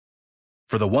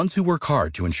For the ones who work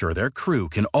hard to ensure their crew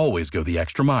can always go the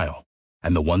extra mile,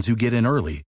 and the ones who get in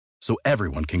early so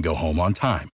everyone can go home on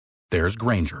time, there's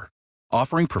Grainger,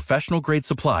 offering professional-grade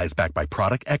supplies backed by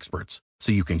product experts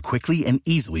so you can quickly and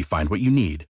easily find what you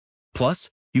need. Plus,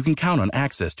 you can count on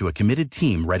access to a committed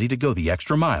team ready to go the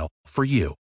extra mile for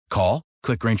you. Call,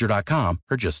 click Grainger.com,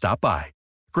 or just stop by.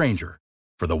 Grainger,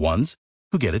 for the ones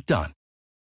who get it done.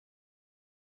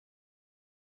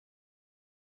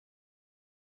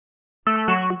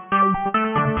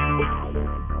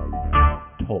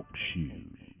 Talk shoes.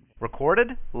 Recorded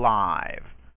live.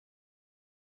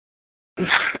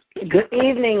 Good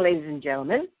evening, ladies and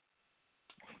gentlemen,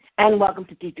 and welcome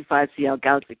to T25CL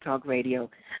Galaxy Talk Radio.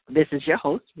 This is your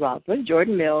host, Rosalind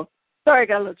Jordan Mills. Sorry, I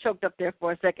got a little choked up there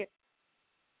for a second,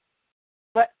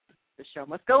 but the show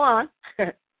must go on.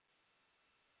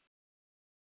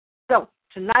 So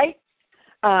tonight,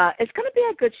 it's going to be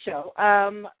a good show.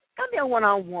 It's going to be a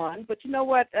one-on-one, but you know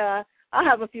what? I'll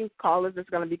have a few callers that's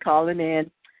going to be calling in.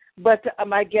 But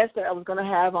my guest that I was going to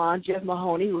have on, Jeff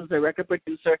Mahoney, who's a record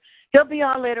producer, he'll be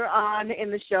on later on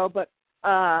in the show, but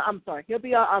he'll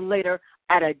be on later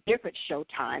at a different show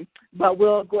time. But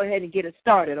we'll go ahead and get it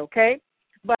started, okay?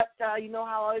 But you know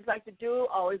how I always like to do?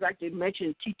 I always like to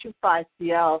mention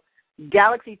T25CL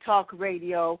Galaxy Talk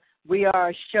Radio. We are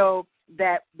a show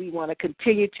that we want to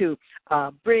continue to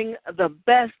bring the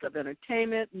best of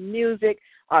entertainment, music,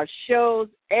 our shows,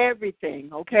 everything,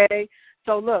 okay?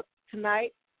 So, look,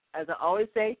 tonight, as I always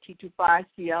say,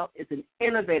 T25CL is an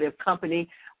innovative company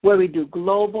where we do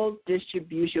global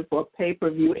distribution for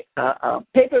pay-per-view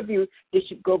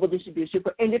global distribution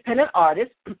for independent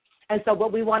artists. And so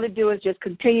what we want to do is just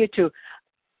continue to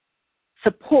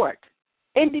support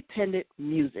independent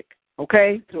music,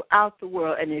 okay, throughout the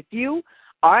world. And if you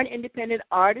are an independent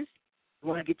artist, you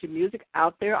want to get your music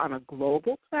out there on a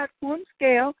global platform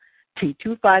scale,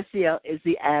 T25CL is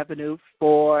the avenue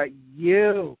for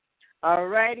you. All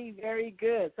righty, very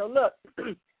good. So, look,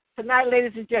 tonight,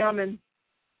 ladies and gentlemen,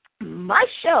 my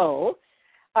show,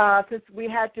 since we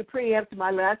had to preempt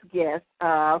my last guest,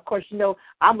 of course, you know,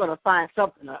 I'm going to find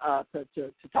something to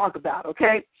talk about,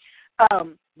 okay?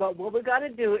 But what we're going to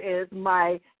do is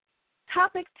my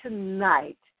topic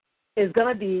tonight is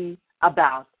going to be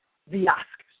about the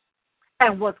Oscars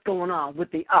and what's going on with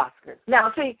the Oscars.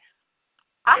 Now, see,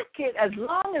 as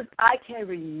long as I can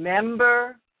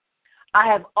remember, I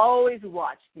have always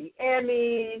watched the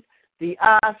Emmys, the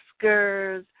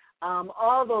Oscars,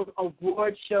 all those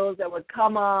award shows that would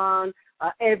come on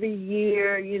every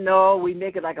year. You know, we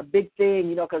make it like a big thing,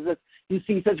 you know, because you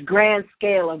see such grand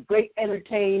scale of great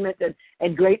entertainment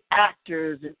and great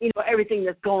actors and, you know, everything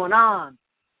that's going on.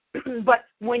 But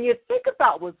when you think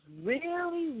about what's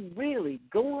really, really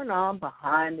going on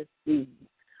behind the scenes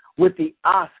with the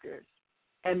Oscars,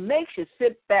 it makes you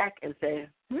sit back and say,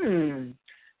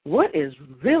 what is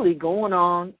really going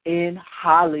on in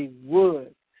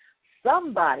Hollywood?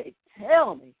 Somebody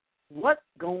tell me what's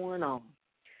going on.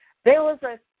 There was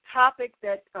a topic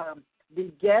that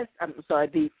the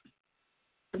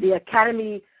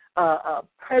Academy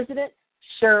President,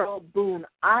 Cheryl Boone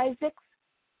Isaacs,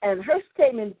 and her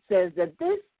statement says that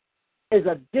this is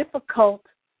a difficult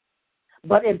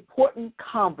but important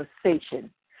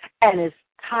conversation, and it's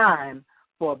time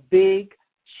for big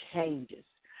changes.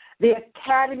 The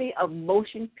Academy of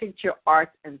Motion Picture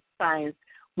Arts and Science,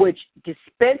 which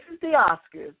dispenses the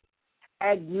Oscars,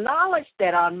 acknowledged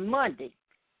that on Monday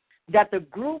that the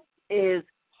group is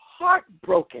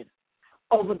heartbroken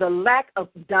over the lack of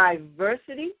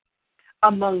diversity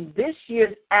among this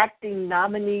year's acting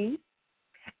nominees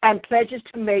and pledges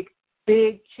to make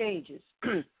big changes.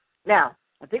 Now,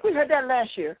 I think we heard that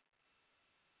last year.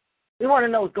 We want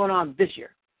to know what's going on this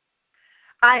year.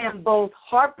 I am both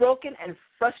heartbroken and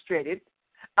frustrated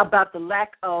about the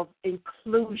lack of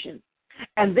inclusion.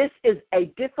 And this is a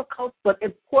difficult but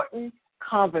important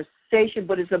conversation,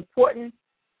 but it's important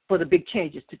for the big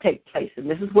changes to take place. And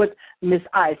this is what Ms.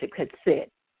 Isaac had said.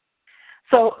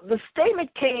 So the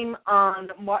statement came on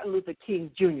Martin Luther King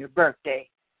Jr. birthday,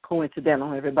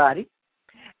 coincidental, everybody,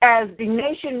 as the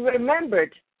nation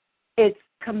remembered its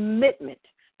commitment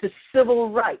to civil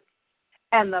rights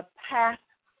and the path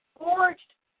forged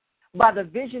by the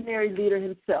visionary leader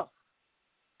himself.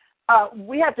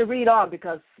 We have to read on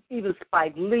because even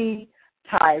Spike Lee,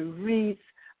 Tyrese,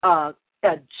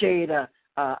 Jada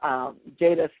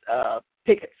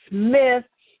Pickett Smith,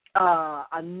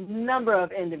 a number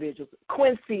of individuals,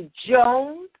 Quincy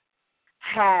Jones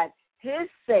had his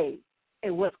say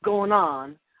in what's going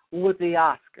on with the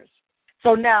Oscars.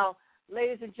 So now,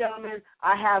 ladies and gentlemen,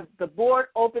 I have the board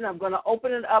open. I'm going to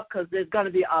open it up because there's going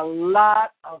to be a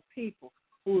lot of people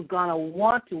who's going to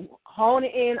want to hone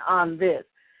in on this,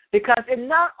 because it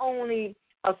not only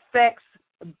affects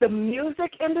the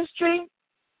music industry,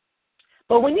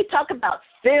 but when you talk about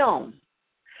film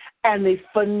and the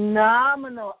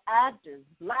phenomenal actors,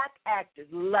 black actors,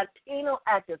 Latino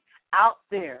actors out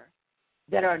there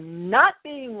that are not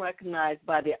being recognized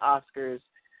by the Oscars,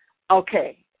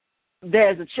 okay,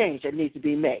 there's a change that needs to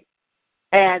be made.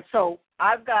 And so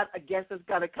I've got a guest that's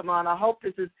going to come on. I hope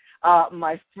this is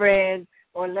my friend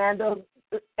Orlando.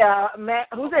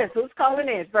 Who's this? Who's calling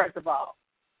in, first of all?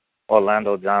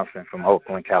 Orlando Johnson from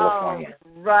Oakland, California.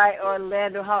 Oh, right,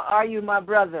 Orlando. How are you, my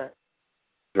brother?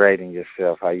 Great, and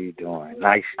yourself? How you doing?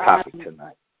 Nice topic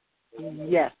tonight.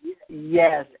 Yes. And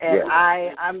yes.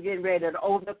 I'm getting ready to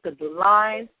open up the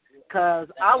lines because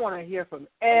I want to hear from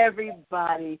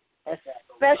everybody,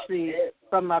 especially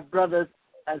from my brothers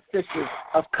and sisters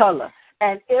of color.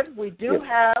 And if we do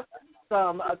have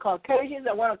some Caucasians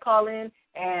that want to call in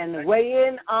and weigh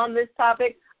in on this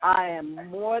topic, I am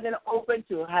more than open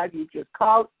to have you just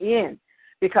call in,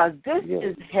 because this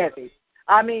is heavy.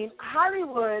 I mean,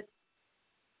 Hollywood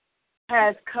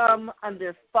has come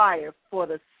under fire for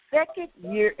the second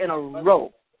year in a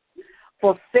row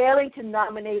for failing to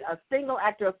nominate a single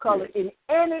actor of color in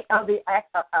any of the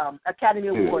Academy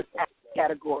Awards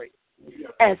categories.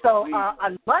 And so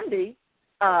on Monday,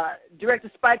 director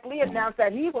Spike Lee announced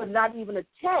that he would not even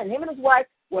attend. Him and his wife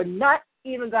were not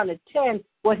even going to attend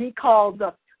what he called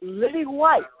the Lily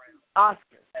White Oscars,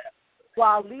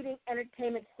 while leading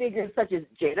entertainment figures such as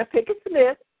Jada Pinkett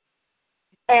Smith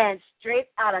and Straight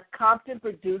Outta Compton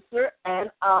producer and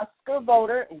Oscar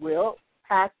voter Will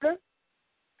Packer,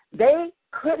 they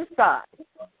criticized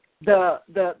the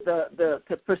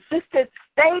persistent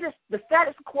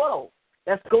status quo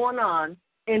that's going on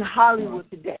in Hollywood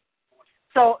today.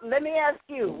 So let me ask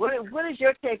you, what is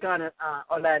your take on it,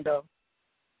 Orlando?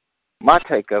 My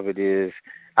take of it is,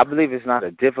 I believe it's not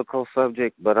a difficult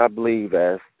subject, but I believe,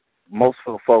 as most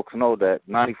folks know, that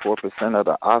 94% of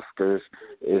the Oscars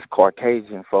is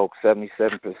Caucasian folks,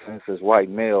 77% is white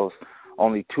males,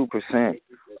 only 2%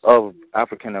 of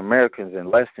African Americans, and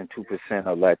less than 2%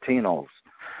 are Latinos.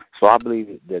 So I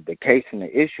believe that the case and the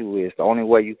issue is the only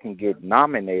way you can get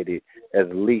nominated,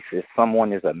 at least, if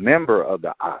someone is a member of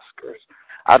the Oscars.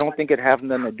 I don't think it has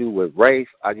nothing to do with race.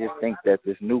 I just think that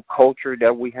this new culture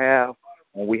that we have,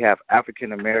 when we have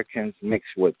African Americans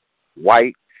mixed with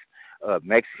whites,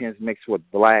 Mexicans mixed with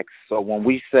blacks. So when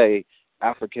we say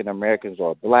African Americans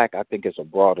are black, I think it's a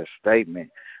broader statement.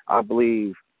 I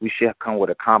believe we should come with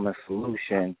a common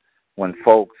solution when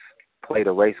folks play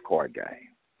the race card game.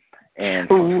 And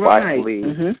for Spike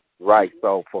Lee,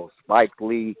 so for Spike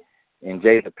Lee and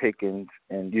Jada Pinkett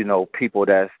and, people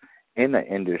that's in the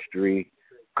industry,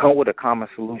 come with a common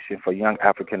solution for young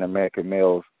African American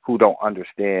males who don't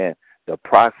understand the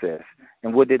process.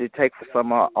 And what did it take for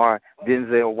some of our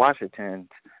Denzel Washington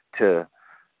to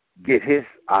get his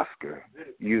Oscar?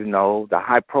 The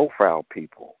high-profile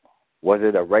people. Was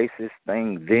it a racist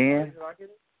thing then,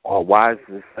 or why is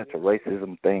this such a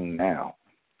racism thing now?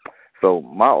 So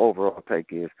my overall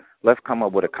take is, let's come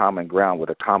up with a common ground, with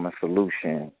a common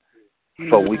solution,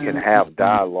 so we can have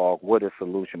dialogue with a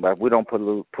solution. But if we don't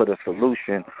put a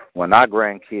solution, when our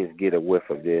grandkids get a whiff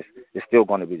of this, it's still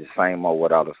going to be the same old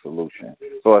without a solution.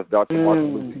 So as Dr.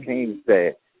 Martin Luther King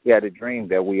said, he had a dream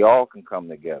that we all can come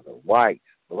together, whites,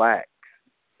 blacks,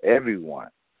 everyone.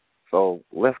 So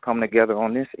let's come together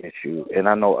on this issue. And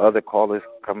I know other callers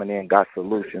coming in got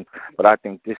solutions, but I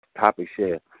think this topic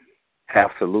should have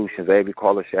solutions. Every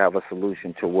caller should have a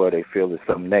solution to where they feel is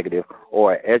something negative,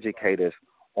 or educate us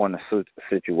on a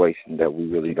situation that we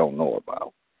really don't know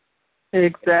about.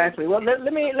 Exactly. Well,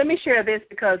 let me share this,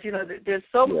 because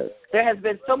there has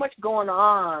been so much going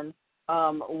on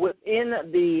within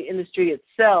the industry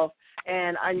itself,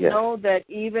 and I know that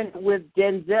even with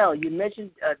Denzel, you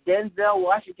mentioned Denzel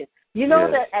Washington. You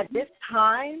know that at this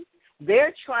time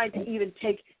they're trying to even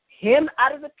take him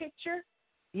out of the picture.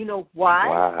 You know why?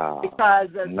 Wow. Because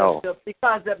the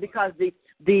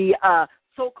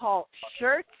so-called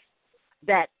shirts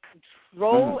that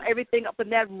control everything up in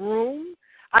that room.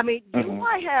 I mean, you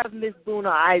might have Miss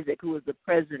Buna Isaac, who is the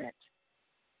president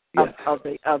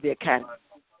of the Academy,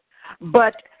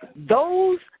 but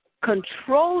those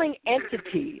controlling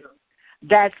entities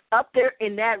that's up there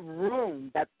in that room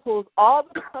that pulls all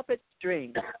the puppet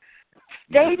strings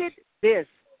stated this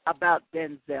about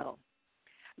Denzel,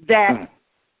 that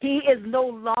he is no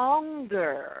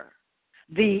longer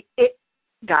the it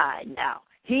guy now.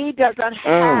 He doesn't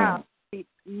have the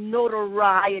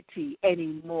notoriety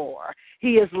anymore.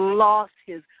 He has lost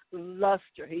his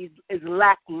luster. He is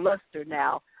lackluster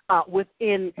now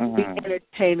within the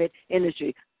entertainment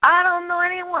industry. I don't know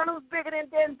anyone who's bigger than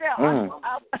Denzel.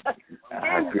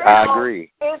 Denzel, I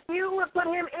agree. If you would put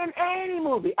him in any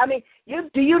movie, I mean,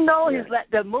 do you know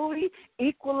the movie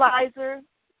Equalizer?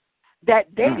 That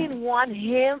they didn't want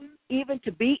him even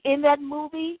to be in that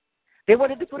movie. They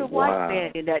wanted to put a white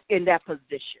man in that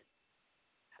position,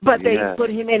 but they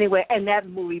put him anyway, and that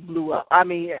movie blew up. I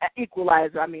mean,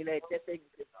 Equalizer. I mean, that thing,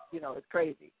 it's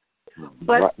crazy.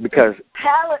 But because the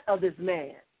talent of this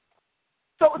man.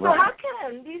 So how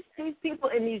can these people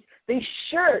in these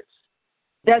shirts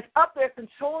that's up there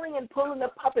controlling and pulling the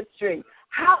puppet string?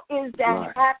 How is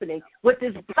that happening with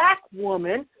this black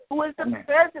woman who is the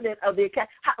president of the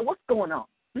Academy? What's going on?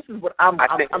 This is what I'm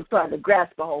trying to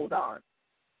grasp a hold on.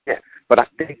 Yeah, but I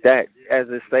think that, as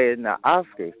they say in the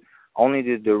Oscars, only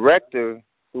the director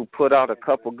who put out a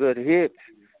couple good hits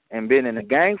and been in the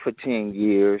game for 10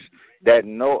 years, that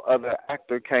no other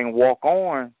actor can walk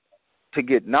on to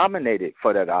get nominated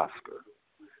for that Oscar.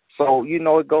 So,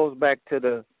 it goes back to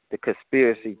the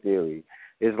conspiracy theory.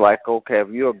 It's like, okay, if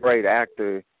you're a great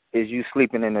actor, is you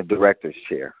sleeping in the director's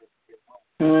chair?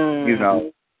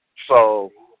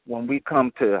 So when we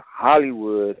come to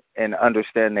Hollywood and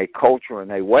understand their culture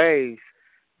and their ways,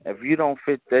 if you don't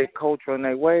fit their culture and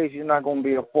their ways, you're not going to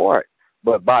be a part.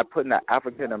 But by putting an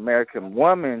African-American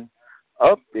woman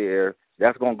up there,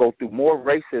 that's going to go through more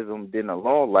racism than the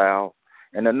law allows.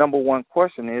 And the number one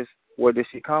question is, where did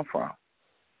she come from?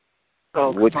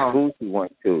 Which school she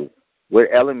went to?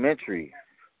 What elementary?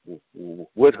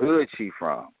 What hood she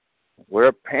from? Where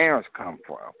her parents come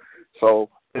from? So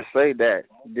to say that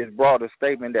this broader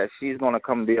statement that she's going to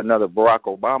come and be another Barack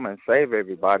Obama and save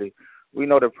everybody, we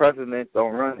know the president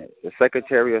don't run it, the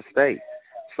Secretary of State.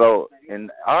 So in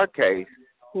our case,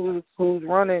 who's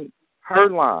running her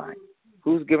line?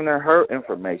 Who's giving her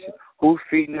information? Who's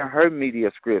feeding her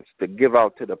media scripts to give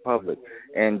out to the public?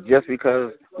 And just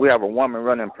because we have a woman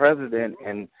running president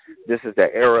and this is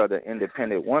the era of the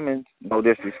independent women, no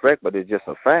disrespect, but it's just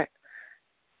a fact,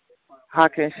 how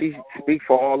can she speak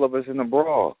for all of us in the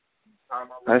broad?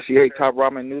 Has she ate top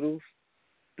ramen noodles?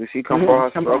 Does she come for her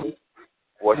struggle?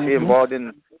 Was she involved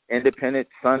in independent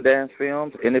Sundance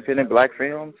films, independent black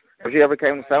films? Have she ever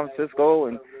came to San Francisco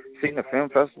and seen the film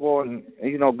festival and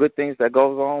good things that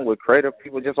goes on with creative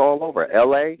people just all over,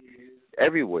 L.A.,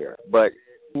 everywhere? But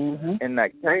in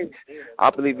that case, I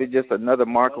believe it's just another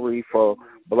mockery for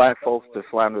black folks to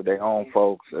slander their own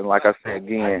folks. And like I said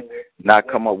again, not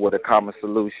come up with a common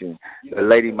solution. The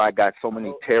lady might got so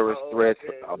many terrorist threats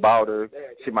about her.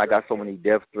 She might got so many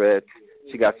death threats.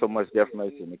 She got so much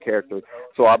defamation in the character.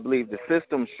 So I believe the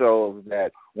system shows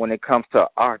that when it comes to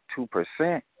our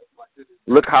 2%,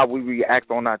 look how we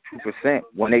react on our 2%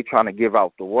 when they trying to give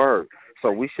out the word. So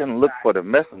we shouldn't look for the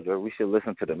messenger. We should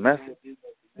listen to the message.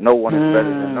 No one is better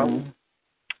than no one.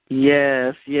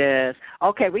 Yes.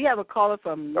 Okay, we have a caller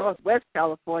from Northwest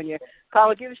California.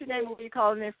 Caller, give us your name and where you're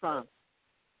calling in from.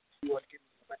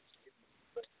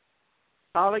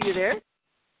 Caller, you there?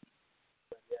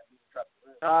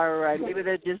 All right, maybe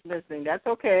they're just listening. That's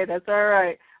okay. That's all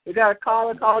right. We got a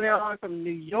caller calling in from New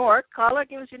York. Caller,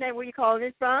 give us your name. Where you calling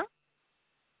in from?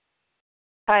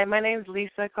 Hi, my name's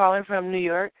Lisa, calling from New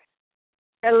York.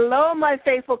 Hello, my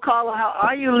faithful caller. How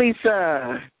are you,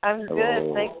 Lisa? I'm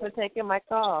good. Thanks for taking my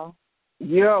call.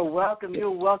 You're welcome.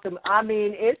 I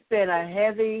mean, it's been a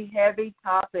heavy, heavy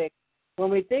topic. When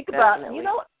we think about,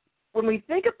 when we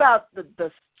think about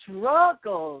the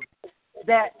struggles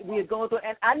that we are going through,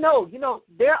 and I know,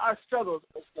 there are struggles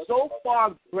so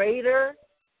far greater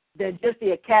than just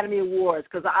the Academy Awards,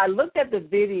 because I looked at the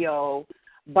video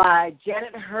by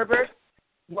Janet Hubert,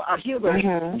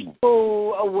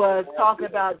 who was talking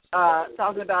about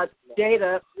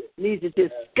Jada needs to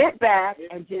just sit back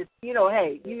and just,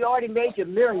 hey, you already made your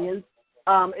millions.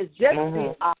 It's just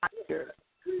the Oscars.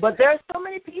 But there are so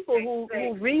many people who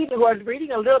are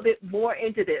reading a little bit more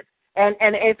into this. And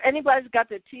if anybody's got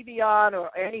their TV on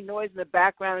or any noise in the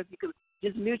background, if you could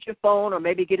just mute your phone or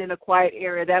maybe get in a quiet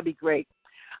area, that'd be great.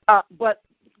 But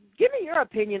give me your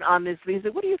opinion on this,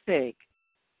 Lisa. What do you think?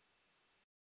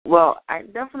 Well, I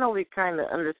definitely kind of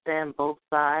understand both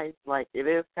sides. Like, it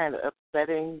is kind of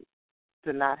upsetting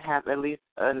to not have at least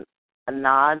a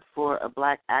nod for a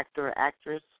black actor or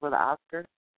actress for the Oscar.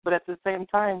 But at the same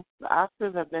time, the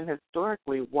Oscars have been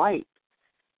historically white.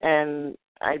 And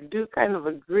I do kind of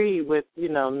agree with,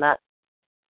 not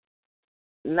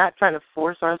trying to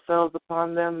force ourselves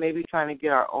upon them, maybe trying to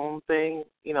get our own thing.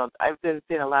 I've been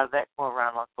seeing a lot of that go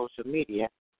around on social media.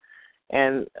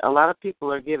 And a lot of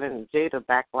people are giving Jada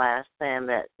backlash, saying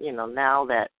that, now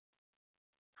that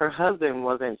her husband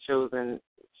wasn't chosen,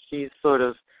 she's sort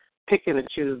of picking to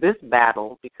choose this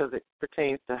battle because it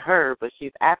pertains to her, but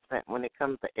she's absent when it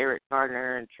comes to Eric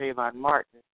Garner and Trayvon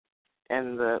Martin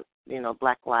and the,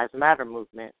 Black Lives Matter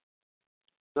movement.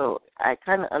 So I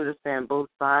kind of understand both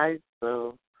sides.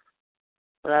 So,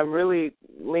 but I'm really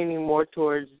leaning more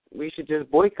towards we should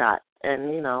just boycott,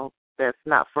 and that's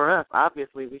not for us.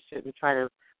 Obviously, we shouldn't try to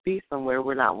be somewhere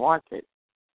we're not wanted.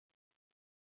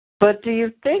 But do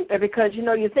you think that because,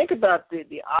 you think about the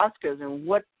Oscars and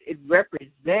what it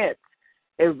represents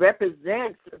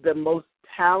the most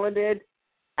talented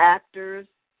actors,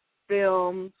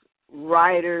 films,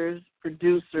 writers,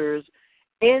 producers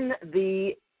in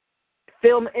the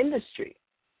film industry.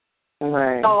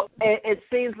 Right. So it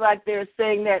seems like they're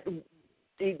saying that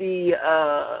the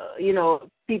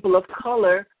people of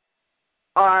color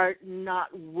are not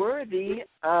worthy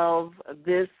of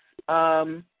this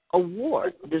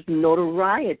award, this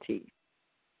notoriety.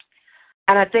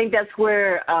 And I think that's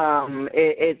where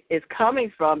it's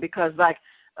coming from because, like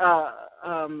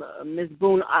Ms.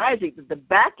 Boone Isaac, the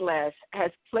backlash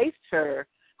has placed her,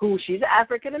 she's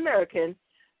African American,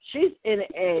 she's in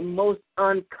a most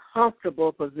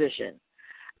uncomfortable position.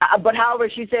 But however,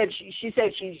 she said she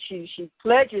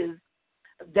pledges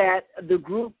that the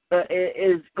group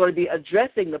is going to be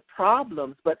addressing the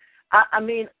problems. But I'm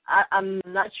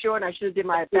not sure, and I should have did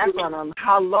my background on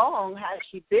how long has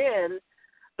she been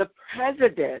the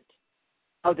president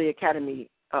of the Academy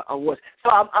Awards. So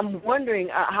I'm wondering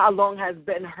how long has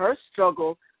been her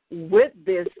struggle with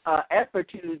this effort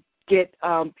to get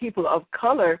people of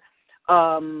color,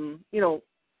 notarized,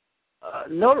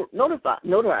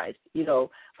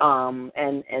 and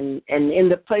in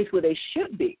the place where they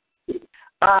should be.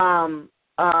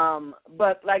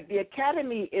 But like the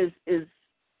Academy is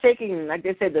taking, like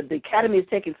they said, the Academy is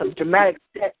taking some dramatic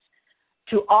steps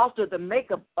to alter the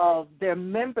makeup of their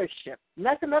membership. And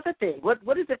that's another thing. What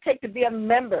does it take to be a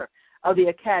member of the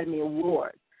Academy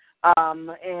Awards? And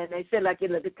they said, like,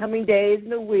 in the coming days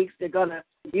and the weeks, they're going to,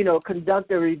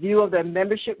 conduct a review of their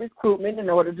membership recruitment in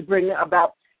order to bring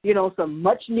about, some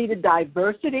much-needed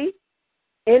diversity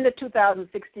in the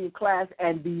 2016 class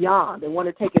and beyond. They want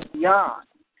to take it beyond.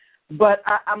 But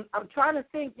I'm trying to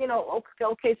think,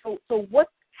 okay, so what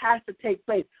has to take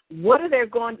place? What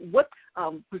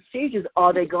procedures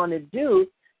are they going to do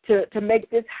to make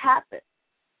this happen?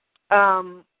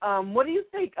 What do you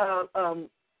think,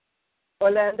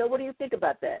 Orlando? What do you think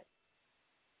about that?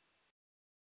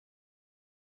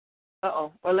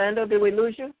 Orlando, did we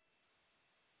lose you?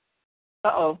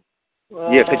 Well,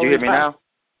 yeah, could you hear me now?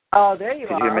 Oh, there you are.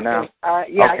 Could you hear me now? Yeah,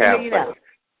 okay, I can hear you now.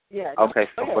 Yeah. Okay,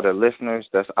 so for the listeners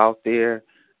that's out there,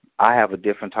 I have a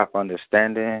different type of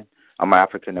understanding. I'm an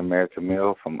African-American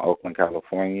male from Oakland,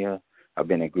 California. I've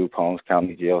been in group homes,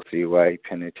 county jail, COA,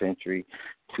 penitentiary,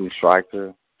 2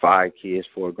 striker, 5 kids,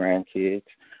 4 grandkids.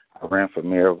 I ran for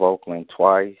mayor of Oakland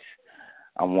twice.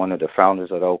 I'm one of the founders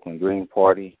of the Oakland Green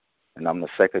Party, and I'm the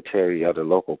secretary of the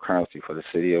local currency for the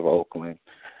city of Oakland.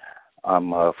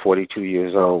 I'm 42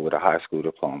 years old with a high school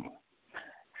diploma.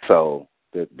 So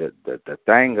the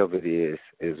thing of it is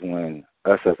when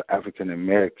us as African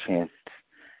Americans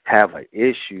have an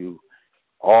issue,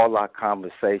 all our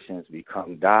conversations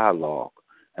become dialogue.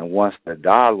 And once the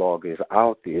dialogue is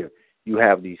out there, you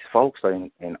have these folks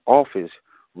in office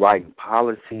writing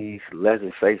policies,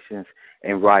 legislations,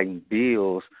 and writing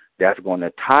bills that's going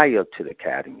to tie up to the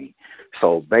academy.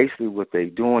 So basically what they're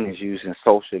doing is using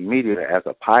social media as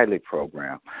a pilot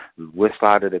program. Which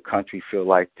side of the country feel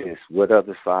like this? What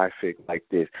other side feel like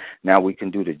this? Now we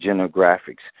can do the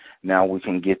demographics. Now we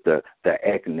can get the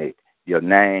ethnic, your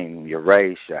name, your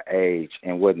race, your age,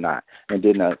 and whatnot. And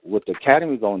then what the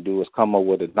academy going to do is come up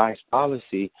with a nice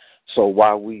policy. So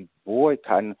while we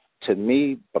boycotting, to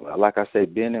me, like I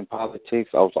said, being in politics,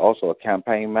 I was also a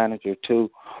campaign manager too.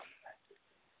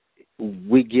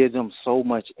 We give them so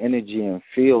much energy and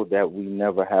feel that we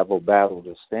never have a battle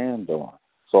to stand on.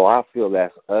 So I feel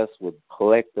that's us with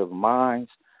collective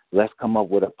minds. Let's come up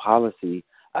with a policy,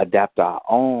 adapt our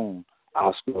own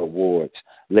Oscar awards.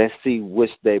 Let's see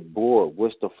what's their board,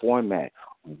 what's the format,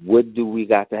 what do we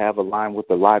got to have aligned with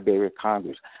the Library of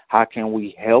Congress? How can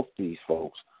we help these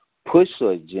folks push the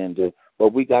agenda?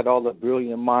 But we got all the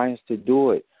brilliant minds to do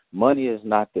it. Money is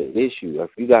not the issue. If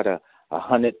you got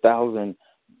 100,000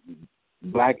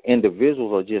 black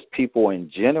individuals or just people in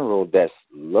general that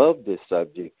love this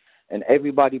subject, and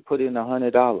everybody put in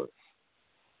 $100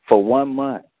 for 1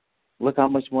 month, look how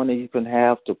much money you can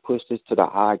have to push this to the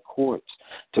high courts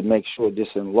to make sure this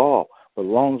in law. But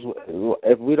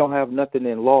if we don't have nothing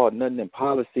in law, nothing in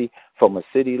policy from a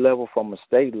city level, from a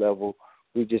state level,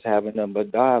 we just having nothing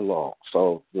but dialogue.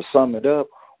 So to sum it up,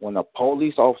 when a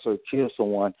police officer kills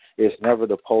someone, it's never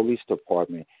the police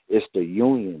department. It's the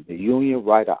union. The union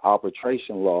write an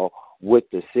arbitration law with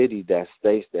the city that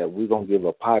states that we're going to give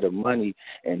a pot of money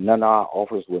and none of our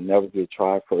officers will never get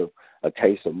tried for a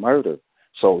case of murder.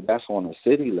 So that's on a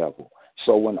city level.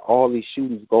 So when all these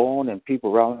shootings go on and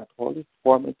people around the police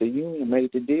department, the union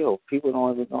made the deal. People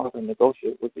don't even know how to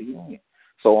negotiate with the union.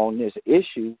 So on this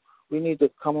issue, we need to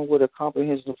come up with a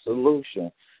comprehensive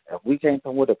solution. If we can't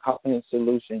come with a comprehensive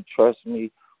solution, trust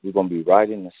me, we're going to be right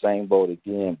in the same boat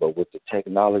again. But with the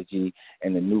technology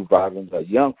and the new violence of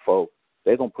young folk,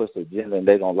 they're going to push the agenda and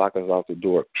they're going to lock us out the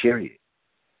door, period.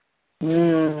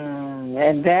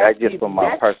 And that's just from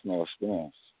my personal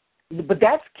experience. But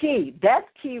that's key. That's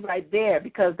key right there,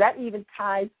 because that even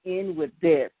ties in with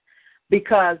this.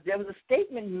 Because there was a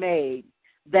statement made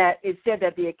that it said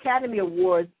that the Academy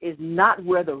Awards is not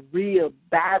where the real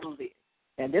battle is.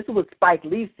 And this is what Spike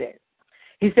Lee said.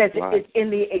 He says it's in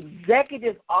the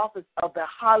executive office of the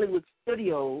Hollywood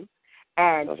studios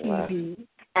and TV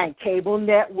and cable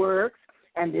networks.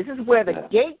 And this is where the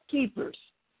gatekeepers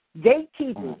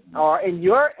are in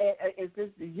your, is this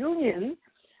the union,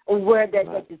 where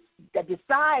that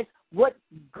decides what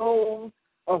goes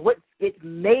or what gets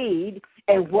made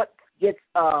and what gets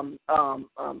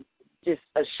just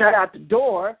shut out the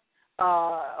door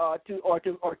or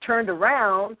turned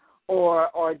around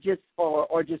or just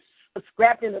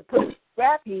scrapped in the put in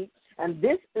scrap heap. And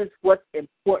this is what's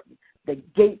important: the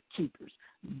gatekeepers,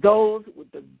 those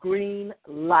with the green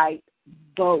light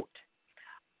vote.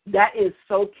 That is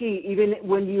so key. Even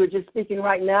when you were just speaking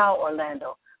right now,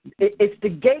 Orlando, it's the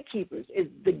gatekeepers. It's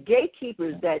the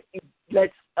gatekeepers that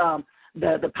lets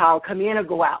the power come in or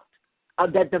go out,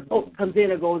 that the vote comes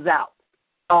in or goes out.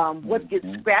 What gets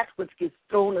scratched, what gets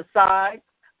thrown aside,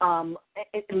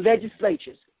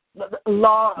 legislatures,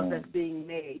 laws that's being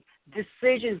made,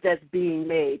 decisions that's being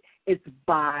made. It's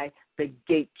by the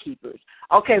gatekeepers.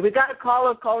 Okay, we got a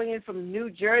caller calling in from New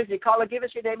Jersey. Caller, give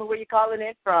us your name and where you're calling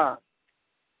in from.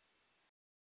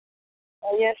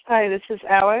 Yes, hi, this is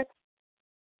Alex.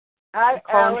 Hi,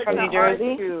 calling Alex, from New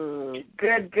Jersey.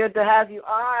 Good to have you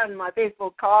on, my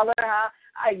faithful caller.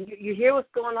 You hear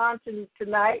what's going on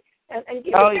tonight, and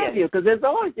give us your view, because there's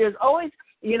always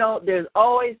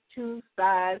two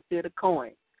sides to the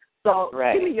coin. So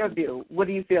give me your view. What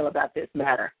do you feel about this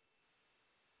matter?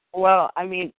 Well, I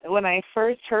mean, when I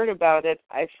first heard about it,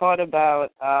 I thought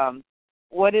about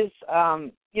what is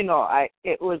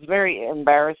it was very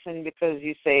embarrassing, because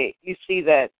you see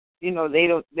that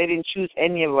they didn't choose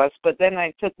any of us. But then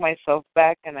I took myself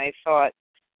back and I thought,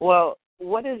 well,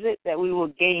 what is it that we will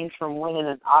gain from winning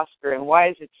an Oscar, and why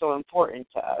is it so important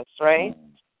to us, right?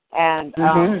 And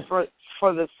for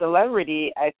the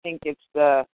celebrity, I think it's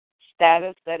the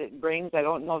status that it brings. I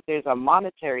don't know if there's a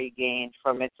monetary gain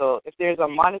from it. So if there's a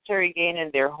monetary gain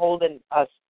and they're holding us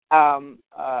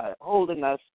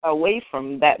away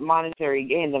from that monetary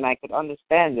gain, then I could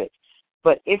understand it.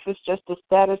 But if it's just a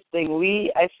status thing,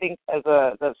 I think, as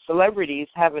the celebrities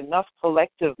have enough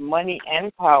collective money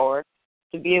and power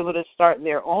to be able to start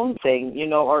their own thing,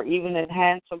 or even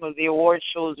enhance some of the award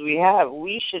shows we have.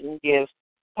 We shouldn't give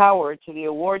power to the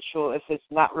award show if it's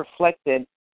not reflected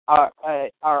our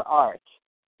art,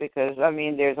 because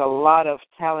there's a lot of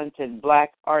talented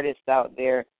black artists out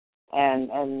there,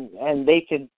 and they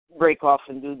could break off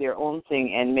and do their own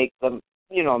thing and make them,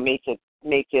 make it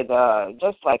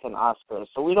just like an Oscar.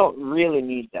 So we don't really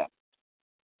need them.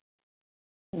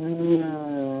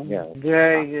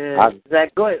 Very good.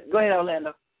 Zach, go ahead,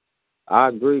 Orlando. I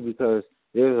agree, because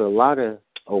there's a lot of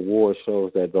award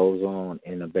shows that goes on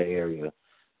in the Bay Area.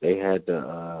 They had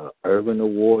the Urban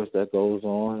Awards that goes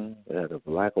on. They had the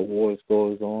Black Awards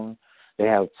goes on. They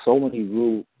have so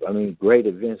many great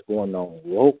events going on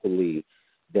locally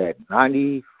that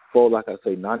 94%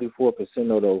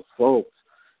 of those folks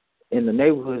in the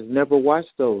neighborhoods never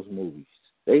watched those movies.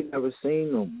 They've never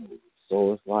seen those movies.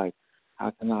 So it's like, how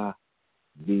can I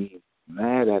be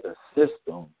mad at a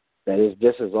system that is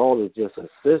just as all as just a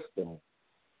system?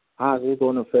 How is it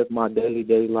going to affect my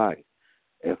day-to-day life?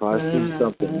 If I see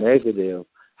something negative,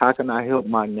 how can I help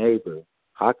my neighbor?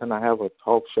 How can I have a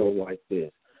talk show like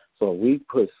this? So we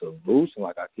put solutions,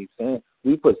 like I keep saying,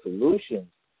 we put solutions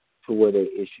to where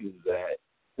the issues at.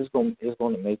 It's going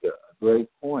to make a great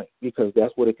point, because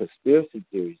that's where the conspiracy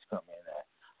theories come in at.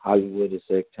 Hollywood is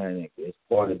satanic. It's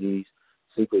part of these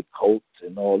secret cults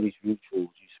and all these rituals.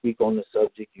 You speak on the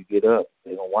subject, you get up.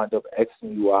 They're going to wind up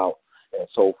Xing you out and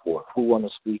so forth. Who want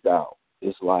to speak out?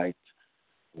 It's like,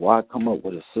 why come up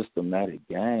with a systematic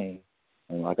game?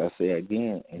 And like I say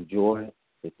again, enjoy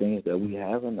the things that we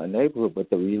have in the neighborhood. But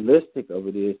the realistic of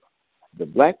it is, the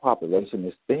black population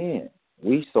is thin.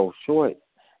 we so short.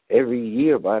 Every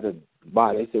year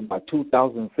they said by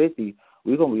 2050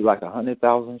 we're gonna be like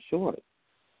 100,000 short.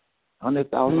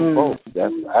 100,000 folks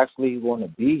that's actually going to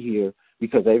be here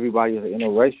because everybody is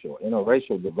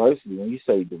interracial diversity. When you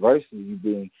say diversity, you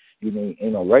mean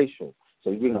interracial. So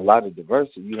you bring a lot of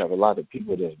diversity. You have a lot of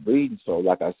people that's breeding. So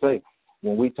like I say,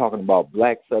 when we're talking about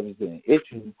black substance and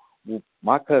issue,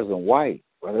 my cousin white,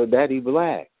 but her daddy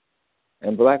black,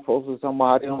 and black folks are talking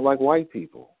about they don't like white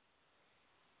people.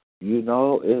 You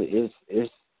know, it's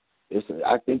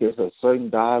I think it's a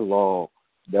certain dialogue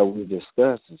that we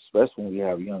discuss, especially when we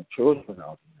have young children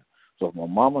out there. So if my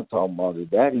mama talking about it,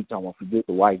 daddy talking about forget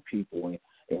the white people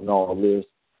and all this,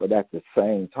 but at the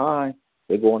same time,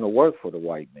 they're going to work for the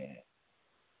white man.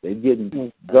 They're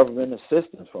getting government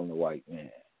assistance from the white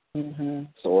man. Mm-hmm.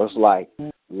 So it's like,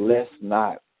 let's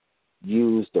not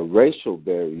use the racial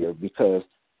barrier because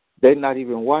they're not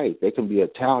even white. They can be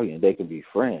Italian. They can be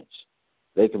French.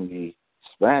 They can be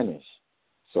Spanish.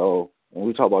 So when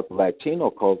we talk about the Latino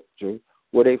culture,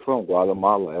 where they from?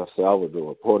 Guatemala, El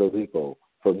Salvador, Puerto Rico,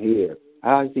 from here.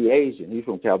 How is he Asian? He's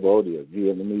from Cambodia,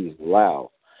 Vietnamese,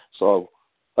 Laos. So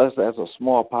us as a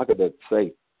small pocket of,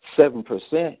 say,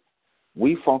 7%,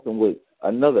 we function with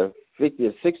another 50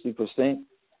 or 60%.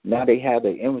 Now they have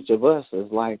the image of us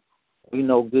as like we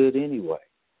no good anyway.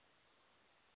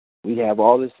 We have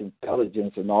all this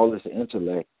intelligence and all this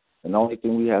intellect, and the only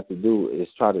thing we have to do is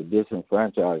try to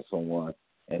disenfranchise someone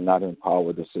and not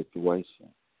empower the situation.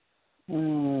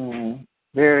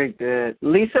 Very good.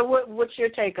 Lisa, what's your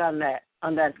take on that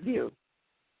view?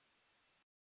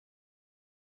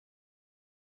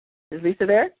 Is Lisa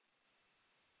there?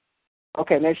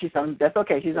 Okay, maybe she's on. That's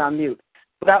okay. She's on mute.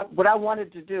 But what I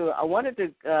wanted to do, I wanted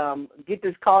to get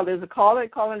this call. There's a caller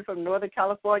calling from Northern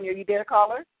California. Are you there,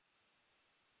 caller?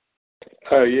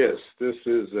 Yes, this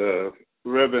is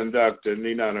Reverend Dr.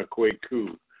 Ninana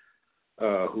Kweku,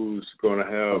 who's going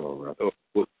to have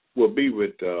will be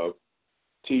with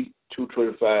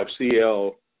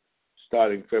T225CL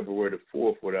starting February the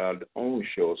 4th with our own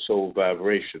show, Soul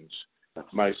Vibrations.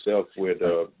 Myself with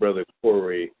Brother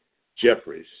Corey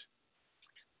Jeffries,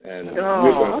 and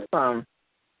awesome.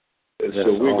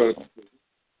 So we're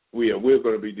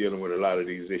going to be dealing with a lot of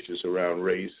these issues around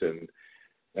race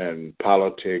and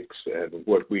politics and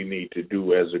what we need to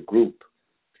do as a group,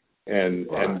 and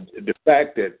the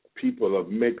fact that people are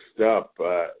mixed up,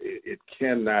 it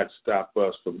cannot stop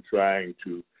us from trying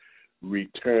to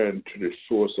return to the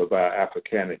source of our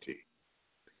Africanity.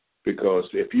 Because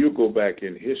if you go back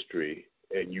in history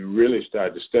and you really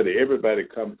start to study, everybody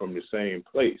comes from the same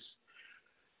place.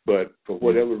 But for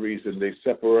whatever reason, they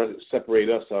separate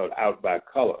us out by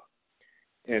color.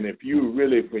 And if you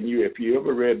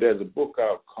ever read, there's a book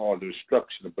out called The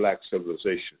Destruction of Black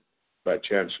Civilization by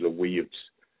Chancellor Williams.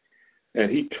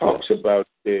 And he talks about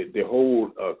the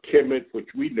whole Kemet, which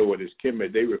we know it as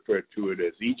Kemet, they refer to it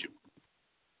as Egypt.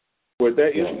 Where there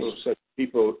is no such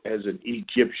people as an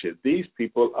Egyptian. These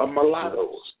people are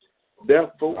mulattoes.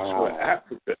 Their folks were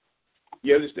African.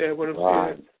 You understand what I'm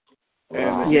saying?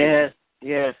 And yes.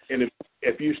 And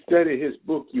if you study his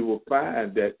book, you will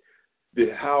find that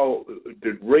how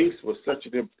the race was such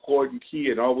an important key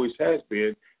and always has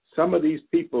been. Some of these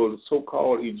people,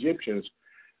 so-called Egyptians,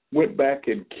 went back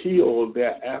and killed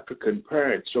their African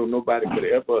parents so nobody could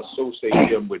ever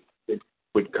associate them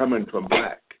with coming from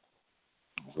black.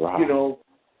 Right.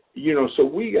 You know, so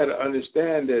we got to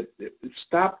understand that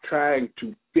stop trying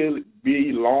to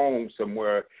belong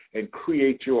somewhere and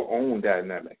create your own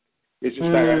dynamic. It's just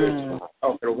like I was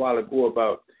talking a while ago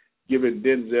about giving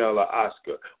Denzel an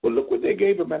Oscar. Well, look what they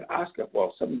gave him an Oscar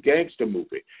for, some gangster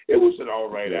movie. It was an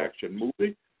all-right action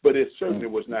movie, but it certainly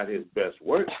was not his best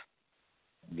work.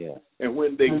 Yeah. And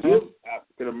when they give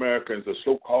African Americans, or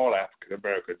so-called African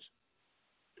Americans,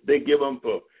 they give them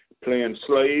for playing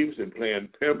slaves and playing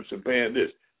pimps and playing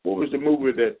this. What was the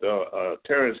movie that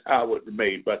Terrence Howard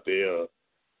made about the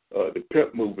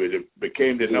pimp movie that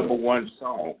became the number one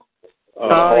song?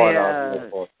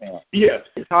 Yes.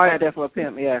 It's hard out there for a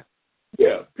pimp, yeah.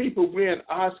 Yeah, people win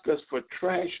Oscars for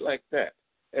trash like that.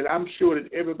 And I'm sure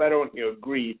that everybody on here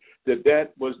agree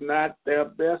that was not their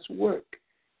best work.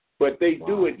 But they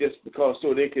do it just because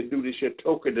so they can do this shit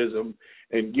tokenism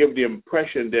and give the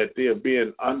impression that they're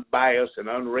being unbiased and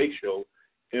unracial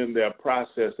in their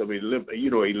process of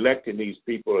electing these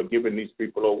people or giving these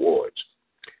people awards.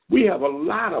 We have a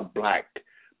lot of black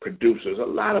producers, a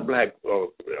lot of black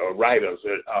writers,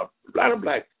 a lot of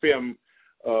black film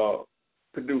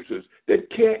producers that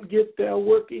can't get their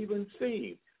work even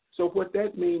seen. So what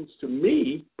that means to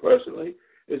me personally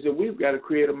is that we've got to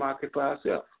create a market for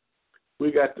ourselves.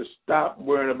 We got to stop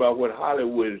worrying about what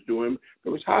Hollywood is doing,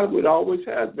 because Hollywood always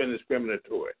has been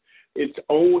discriminatory. It's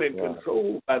owned and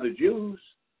controlled by the Jews.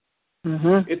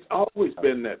 Mm-hmm. It's always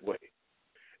been that way.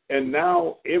 And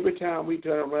now every time we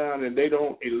turn around and they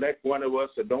don't elect one of us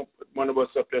or don't put one of us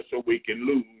up there so we can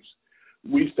lose,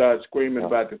 we start screaming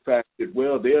about the fact that,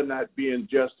 well, they're not being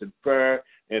just and fair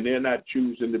and they're not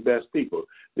choosing the best people.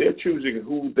 They're choosing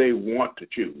who they want to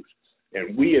choose.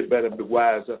 And we had better be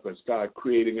wise up and start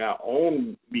creating our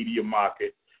own media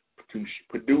market to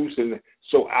produce, and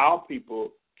so our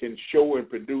people can show and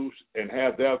produce and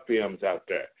have their films out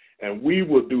there. And we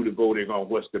will do the voting on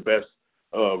what's the best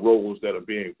roles that are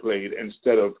being played,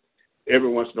 instead of every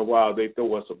once in a while they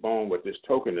throw us a bone with this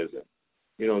tokenism.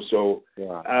 So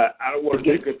I don't want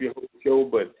to take up your whole show,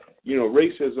 but,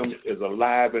 racism is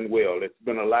alive and well. It's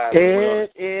been alive and well.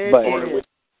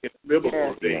 It's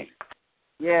biblical days.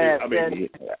 Yes. I mean,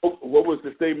 what was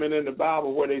the statement in the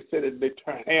Bible where they said that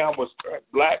Ham was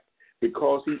black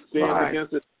because he sinned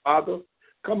against his father?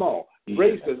 Come on.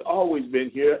 Race has always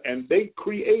been here, and they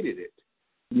created it.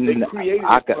 They created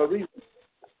it for a reason.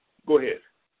 Go ahead.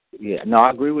 Yeah, no,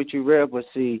 I agree with you, Rev, but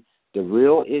see, the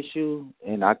real issue,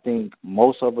 and I think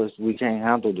most of us, we can't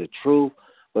handle the truth,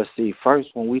 but see, first,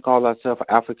 when we call ourselves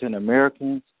African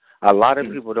Americans, a lot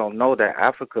of people don't know that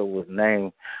Africa was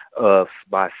named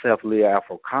by Seth Leo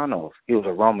Africanus. He was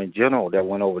a Roman general that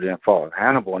went over there and fought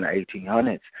Hannibal in the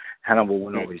 1800s. Hannibal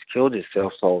went over and killed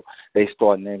himself, so they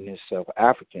started naming themselves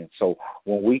African. So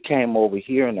when we came over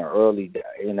here in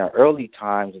the early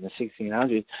times in the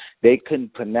 1600s, they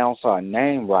couldn't pronounce our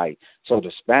name right. So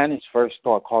the Spanish first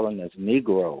started calling us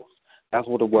Negroes. That's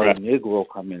where the word Negro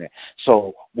come in.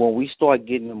 So when we start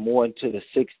getting more into the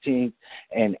 16th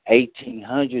and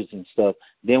 1800s and stuff,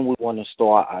 then we want to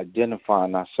start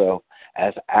identifying ourselves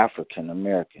as African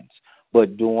Americans.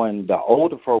 But during the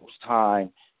older folks'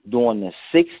 time, during the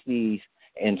 60s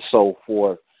and so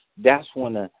forth, that's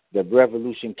when the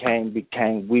revolution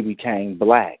we became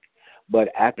black. But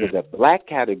after the black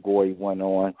category went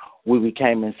on, we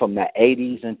became in from the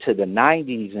 80s into the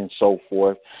 90s and so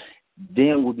forth.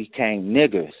 Then we became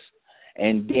niggers.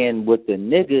 And then with the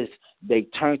niggers, they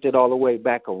turned it all the way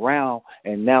back around,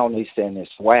 and now they saying it's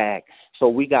swag. So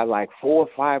we got like 4 or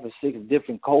 5 or 6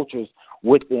 different cultures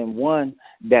within one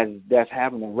that's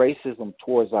having a racism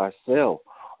towards ourselves.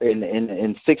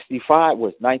 In 65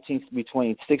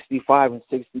 between 65 and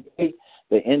 68,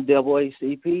 the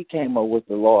NAACP came up with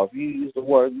the law. If you use the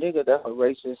word nigger, that's a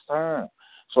racist term.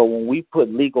 So when we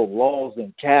put legal laws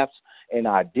and caps and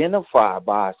identify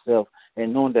by ourselves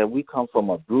and knowing that we come from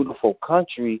a beautiful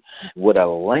country with a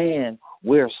land,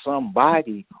 we're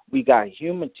somebody, we got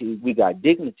humanity, we got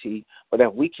dignity, but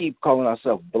if we keep calling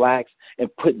ourselves blacks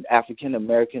and putting African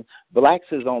Americans,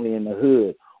 blacks is only in the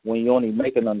hood when you're only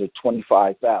making under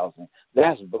 $25,000.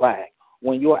 That's black.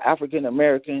 When you're African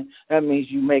American, that means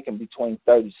you're making between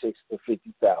 $36,000 to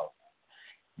 $50,000.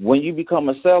 When you become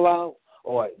a sellout,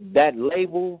 or that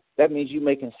label, that means you're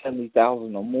making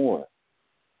 $70,000 or more.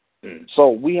 So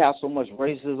we have so much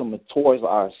racism towards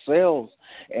ourselves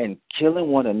and killing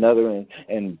one another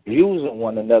and abusing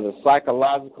one another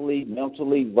psychologically,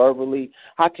 mentally, verbally.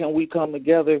 How can we come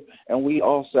together and we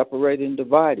all separated and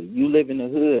divided? You live in the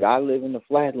hood, I live in the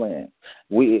flatland.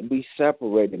 We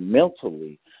separated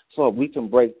mentally. So if we can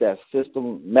break that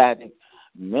systematic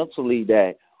mentally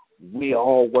that we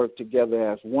all work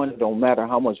together as one. It don't matter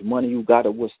how much money you got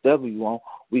or what step you on.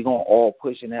 We're going to all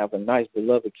push and have a nice,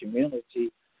 beloved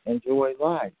community, enjoy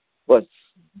life. But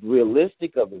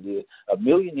realistic of it is, a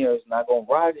millionaire is not going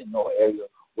to ride in no area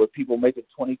where people making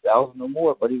 $20,000 or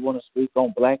more, but he want to speak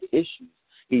on black issues.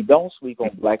 He don't speak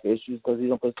on black issues because he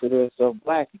don't consider himself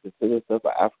black. He considers himself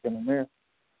an African American.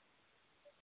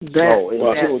 Then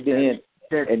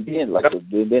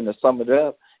to sum it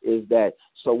up is that,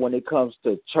 so when it comes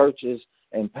to churches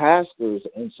and pastors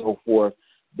and so forth,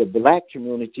 the black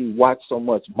community watch so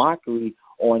much mockery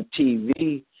on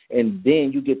TV, and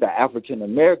then you get the African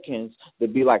Americans to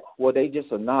be like, well, they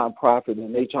just a nonprofit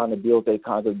and they trying to build their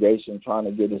congregation, trying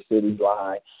to get a city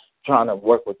line, trying to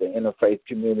work with the interfaith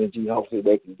community. Hopefully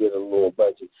they can get a little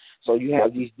budget. So you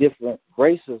have these different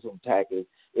racism tactics.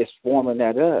 It's forming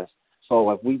at us. So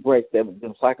if we break them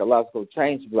psychological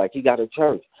chains, be like, he got a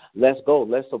church. Let's go.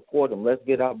 Let's support him. Let's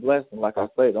get our blessing. Like I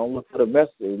say, don't look for the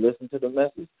message. Listen to the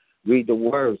message. Read the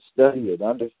word. Study it.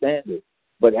 Understand it.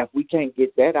 But if we can't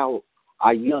get that out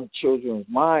our young children's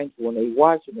minds when they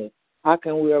watching it, how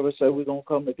can we ever say we're going to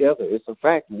come together? It's a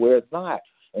fact. We're not.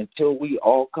 Until we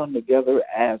all come together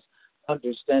as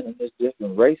understanding this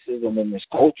different racism and this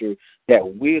culture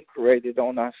that we created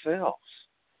on ourselves.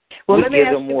 Well, we let me give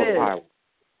ask them you more this. power.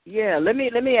 Yeah, let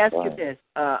me ask you this,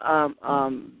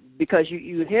 because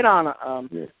you hit on a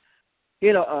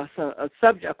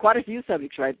subject, quite a few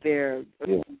subjects right there.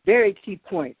 Very key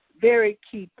points. Very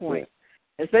key points.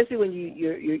 Especially when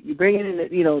you bring in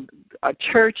our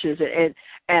churches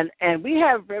and we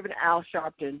have Reverend Al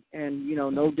Sharpton, and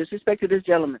no disrespect to this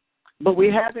gentleman, but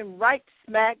we have him right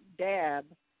smack dab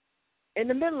in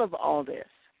the middle of all this.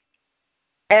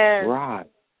 And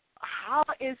how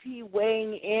is he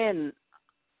weighing in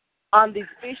on these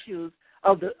issues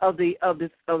of the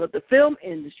film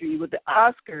industry with the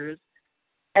Oscars,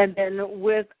 and then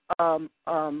with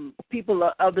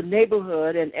people of the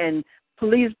neighborhood and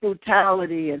police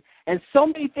brutality and so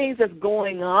many things that's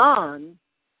going on?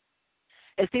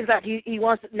 It seems like he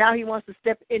wants to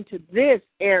step into this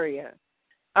area.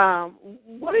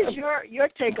 What is your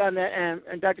take on that,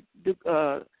 and Dr.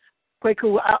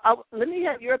 Kwaku? Let me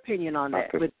have your opinion on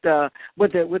that with the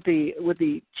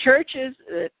churches,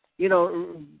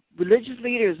 religious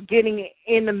leaders getting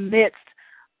in the midst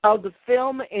of the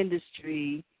film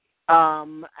industry.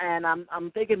 And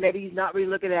I'm thinking maybe he's not really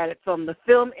looking at it from the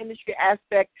film industry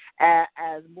aspect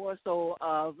as more so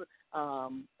of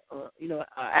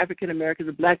African Americans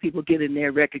and Black people getting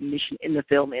their recognition in the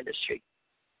film industry.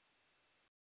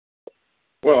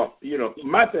 Well,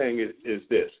 my thing is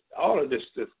this. All of this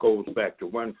stuff goes back to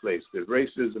one place, that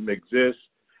racism exists,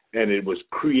 and it was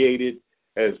created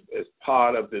as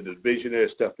part of the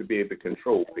visionary stuff to be able to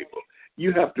control people.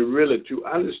 You have to really, to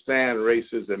understand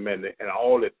racism and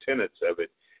all the tenets of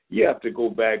it, you have to go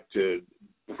back to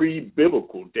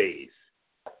pre-biblical days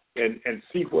and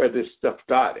see where this stuff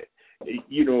started.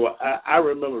 I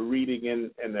remember reading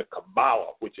in the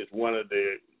Kabbalah, which is one of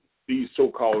these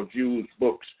so-called Jews'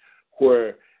 books,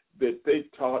 where that they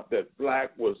taught that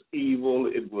black was evil,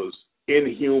 it was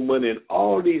inhuman, and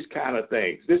all these kind of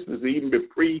things. This was even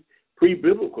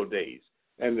pre-biblical days.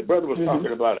 And the brother was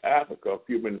talking about Africa a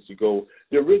few minutes ago.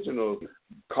 The original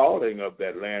calling of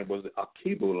that land was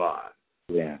Akibulan.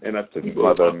 Yeah. And I think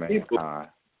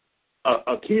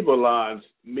Akibulan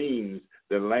means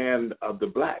the land of the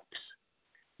blacks.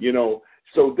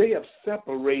 So they have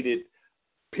separated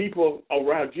people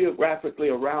geographically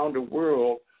around the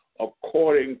world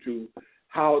according to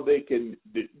how they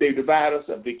divide us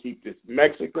up. They keep the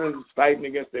Mexicans fighting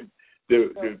against the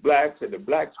blacks, and the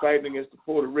blacks fighting against the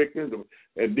Puerto Ricans,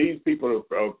 and these people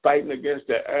are fighting against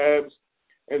the Arabs.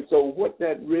 And so what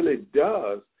that really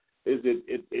does is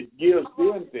it gives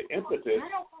them the impetus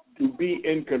to be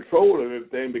in control of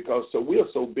everything, because we're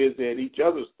so busy at each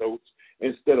other's throats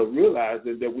instead of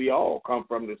realizing that we all come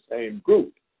from the same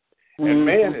group. And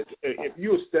man, if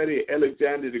you study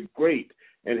Alexander the Great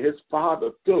and his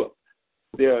father Philip,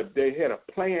 they had a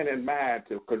plan in mind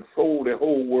to control the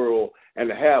whole world and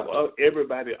to have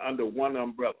everybody under one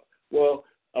umbrella. Well,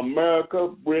 America,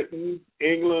 Britain,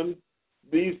 England,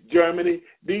 Germany,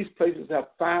 these places have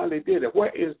finally did it.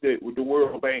 Where is the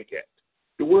World Bank at?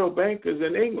 The World Bank is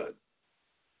in England.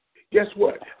 Guess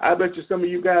what? I bet you some of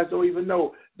you guys don't even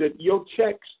know that your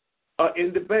checks are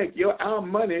in the bank. Our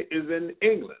money is in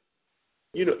England.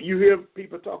 You hear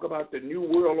people talk about the New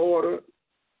World Order,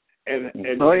 and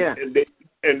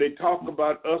they talk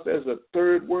about us as a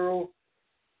third world.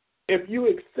 If you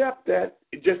accept that,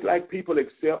 just like people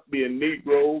accept being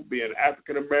Negro, being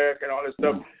African American, all that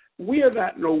stuff, we are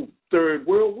not no third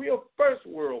world. We are first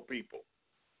world people.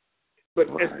 But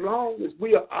as long as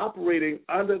we are operating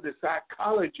under the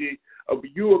psychology of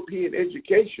European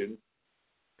education,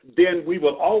 then we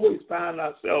will always find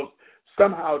ourselves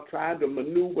somehow trying to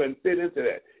maneuver and fit into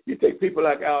that. You take people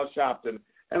like Al Sharpton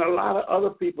and a lot of other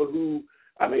people who,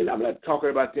 I'm not talking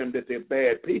about them that they're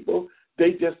bad people.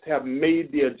 They just have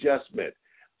made the adjustment.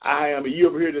 You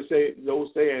ever hear those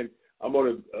saying, I'm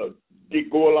going to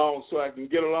go along so I can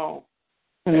get along?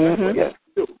 And that's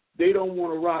what they don't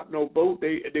want to rock no boat.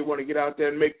 They want to get out there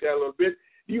and make that a little bit.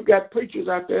 You got preachers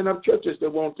out there in them churches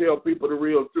that won't tell people the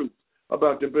real truth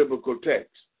about the biblical text.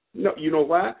 No, you know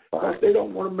why? Because they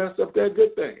don't want to mess up that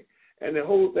good thing. And the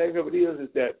whole thing of it is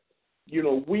that,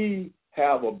 we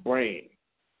have a brain.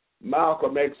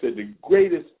 Malcolm X said the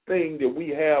greatest thing that we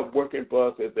have working for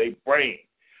us is a brain.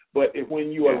 But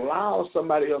when you allow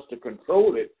somebody else to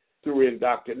control it through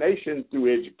indoctrination,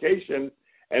 through education,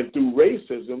 and through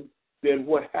racism, then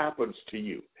what happens to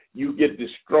you? You get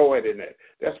destroyed in that.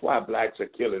 That's why blacks are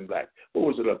killing blacks. What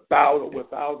was it,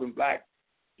 1,000 blacks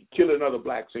killing other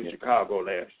blacks in Chicago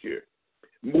last year?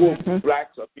 More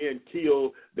blacks are being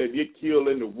killed than get killed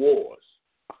in the wars.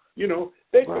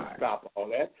 They can stop all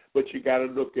that, but you got to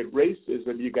look at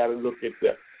racism. You got to look at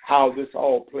how this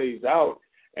all plays out,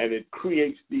 and it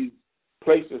creates these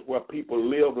places where people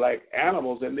live like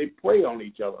animals and they prey on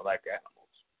each other like animals.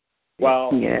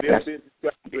 while they're busy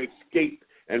trying to escape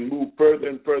and move further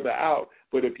and further out.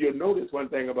 But if you'll notice one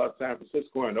thing about San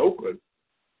Francisco and Oakland,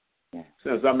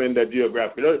 since I'm in that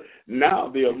geographic area, now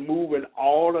they are moving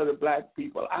all of the black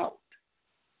people out.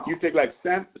 You take like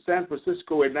San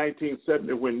Francisco in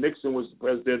 1970 when Nixon was the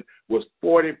president was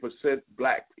 40%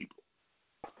 black people.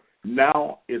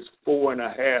 Now it's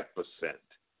 4.5%.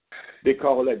 They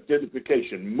call that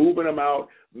gentrification, moving them out,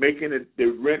 making it the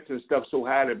rents and stuff so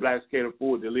high that blacks can't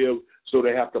afford to live, so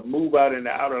they have to move out in the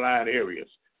outer line areas.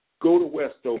 Go to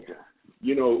West Oakland.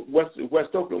 You know,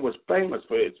 West Oakland was famous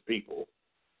for its people,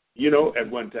 you know, at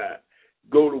one time.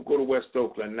 Go to West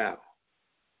Oakland now.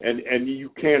 And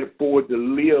you can't afford to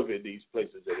live in these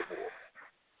places anymore.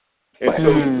 And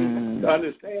so you need to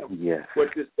understand what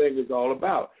this thing is all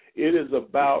about. It is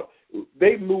about,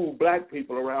 they move black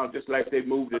people around just like they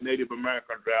moved the Native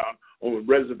Americans around on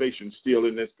reservations still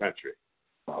in this country.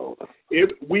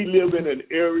 If we live in an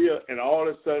area and all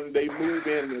of a sudden they move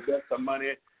in and invest some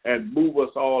money and move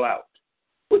us all out.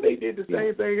 But they did the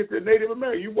same thing as the Native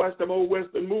American. You watch them old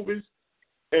Western movies,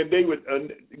 and they would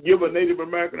give a Native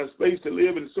American a space to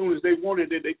live, and as soon as they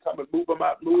wanted it, they'd come and move them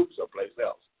out and move someplace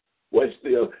else. Well, it's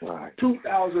still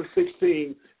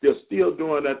 2016, they're still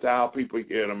doing that to our people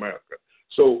here in America.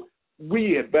 So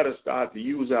we had better start to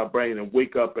use our brain and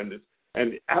wake up, and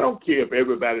I don't care if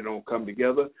everybody don't come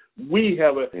together. We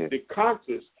have the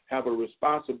conscious have a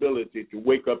responsibility to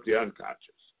wake up the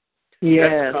unconscious.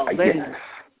 Yes,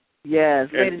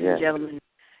 ladies and gentlemen.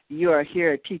 You are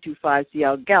here at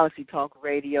T25CL Galaxy Talk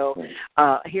Radio,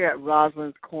 here at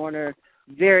Rosalind's Corner.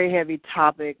 Very heavy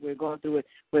topic. We're going through it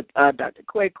with Dr.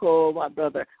 Kwaku, my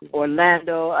brother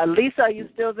Orlando. Lisa, are you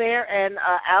still there? And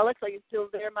Alex, are you still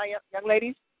there, my young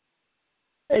ladies?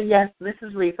 Yes, this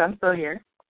is Lisa. I'm still here.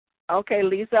 Okay,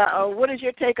 Lisa, what is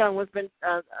your take on what's been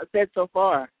said so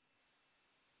far?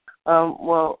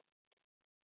 Well,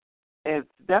 it's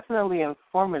definitely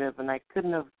informative, and I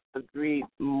couldn't have agreed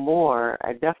more.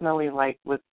 I definitely like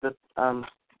what the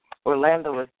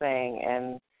Orlando was saying,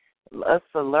 and us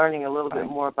learning a little bit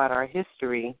more about our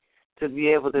history to be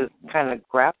able to kind of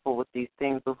grapple with these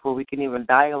things before we can even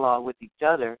dialogue with each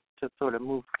other to sort of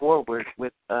move forward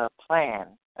with a plan,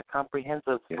 a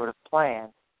comprehensive sort of plan.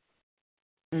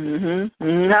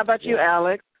 Mm-hmm. How about you,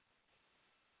 Alex?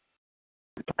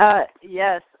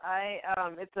 Yes,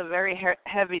 it's a very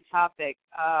heavy topic.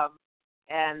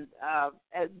 And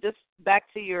just back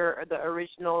to the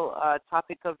original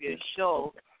topic of your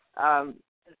show,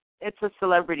 it's a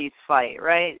celebrities fight,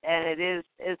 right? And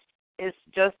it's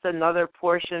just another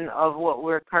portion of what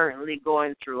we're currently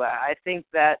going through. I think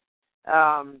that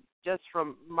just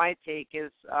from my take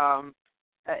is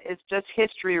it's just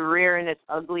history rearing its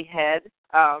ugly head.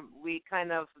 We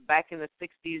kind of, back in the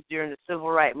 60s during the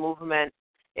Civil Rights Movement,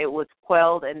 it was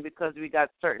quelled, and because we got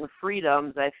certain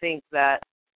freedoms, I think that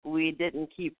we didn't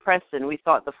keep pressing. We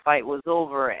thought the fight was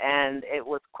over, and it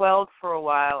was quelled for a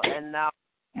while, and now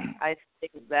I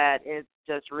think that it's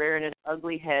just rearing its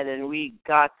ugly head, and we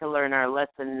got to learn our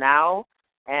lesson now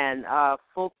and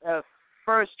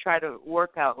first try to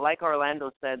work out, like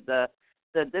Orlando said, the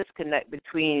disconnect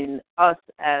between us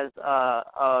as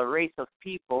a race of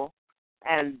people,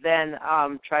 and then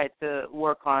try to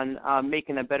work on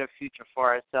making a better future for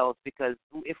ourselves, because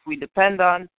if we depend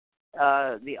on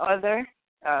the other,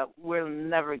 we'll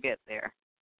never get there.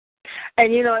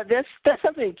 And, you know, that's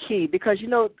something key, because, you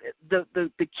know,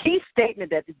 the key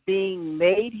statement that is being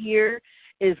made here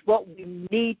is what we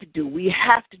need to do. We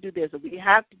have to do this, or we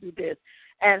have to do this.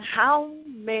 And how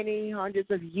many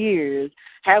hundreds of years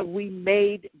have we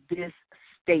made this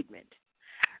statement?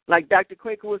 Like Dr.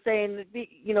 Kwaku was saying,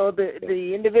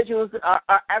 the individuals,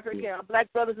 our African, our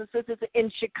black brothers and sisters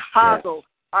in Chicago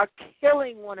are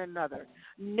killing one another.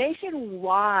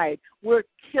 Nationwide, we're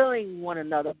killing one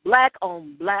another. Black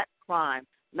on black crime.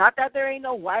 Not that there ain't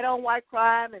no white on white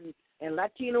crime and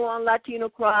Latino on Latino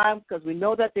crime, because we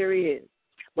know that there is.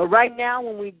 But right now,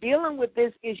 when we're dealing with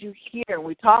this issue here and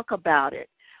we talk about it,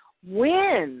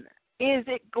 when is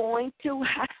it going to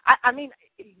I mean,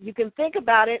 you can think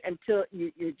about it until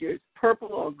you're purple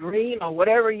or green or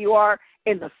whatever you are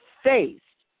in the face.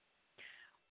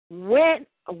 What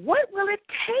will it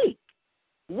take?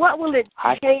 What will it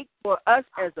take for us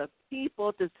as a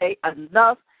people to say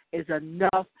enough is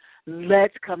enough?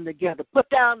 Let's come together. Put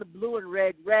down the blue and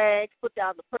red rags, put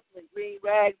down the purple and green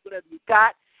rags, whatever you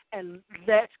got, and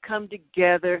let's come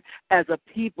together as a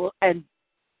people and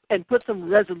put some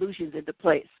resolutions into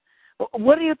place.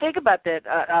 What do you think about that?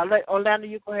 Orlando,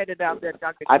 you go ahead and down there,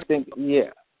 Dr. I think,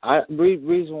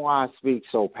 reason why I speak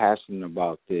so passionate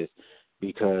about this,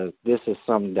 because this is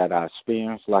something that I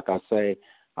experienced. Like I say,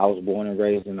 I was born and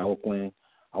raised in Oakland.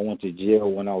 I went to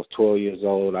jail when I was 12 years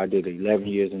old. I did 11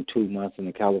 years and 2 months in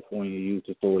the California Youth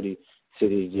Authority,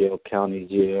 city jail, county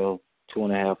jail,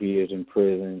 2.5 years in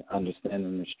prison,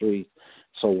 understanding the streets.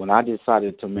 So when I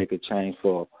decided to make a change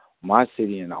for my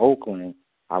city in Oakland,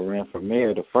 I ran for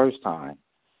mayor the first time.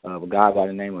 A guy by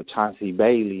the name of Chauncey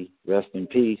Bailey, rest in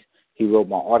peace, he wrote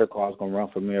my article I was going to run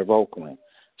for mayor of Oakland.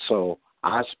 So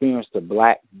I experienced the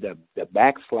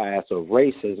backslash of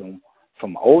racism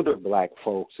from older black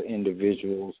folks,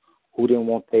 individuals who didn't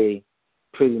want their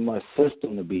pretty much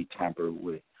system to be tampered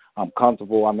with. I'm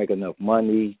comfortable. I make enough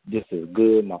money. This is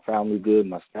good. My family good.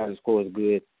 My status quo is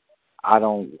good. I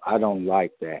don't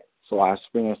like that. So I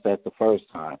experienced that the first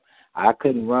time. I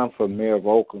couldn't run for mayor of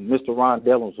Oakland. Mr. Ron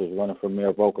Dellums was running for mayor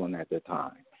of Oakland at the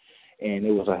time. And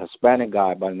it was a Hispanic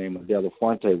guy by the name of De La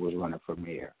Fuente was running for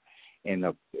mayor.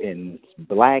 And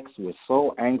blacks were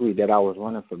so angry that I was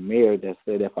running for mayor that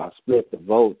said if I split the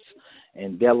votes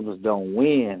and Dellums don't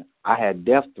win, I had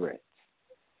death threats.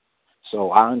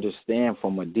 So I understand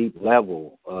from a deep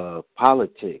level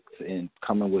politics and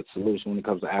coming with solutions when it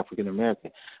comes to African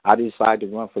American. I decided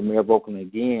to run for mayor of Oakland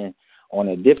again on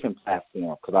a different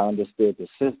platform because I understood the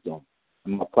system.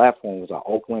 And my platform was an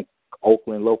Oakland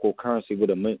local currency with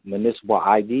a municipal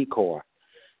ID card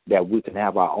that we can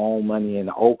have our own money in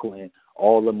Oakland.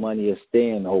 All the money is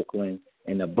staying in Oakland,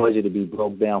 and the budget will be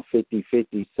broke down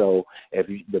 50-50. So if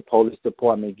the police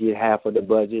department get half of the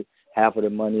budget, half of the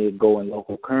money will go in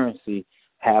local currency,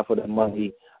 half of the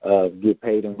money get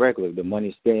paid in regular. The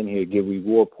money staying here get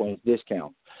reward points,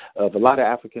 discounts. A lot of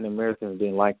African Americans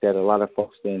didn't like that. A lot of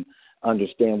folks didn't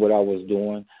understand what I was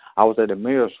doing. I was at a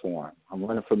mayor's forum. I'm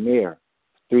running for mayor.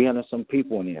 300-some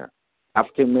people in there.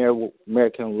 African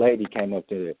American lady came up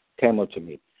to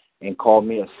me and called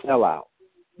me a sellout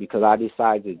because I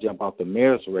decided to jump out the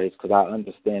mayor's race because I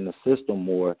understand the system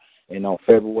more. And on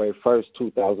February 1st,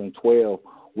 2012,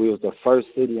 we was the first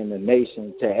city in the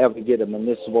nation to ever get a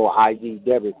municipal ID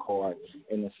debit card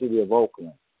in the city of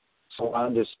Oakland. So I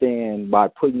understand by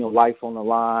putting your life on the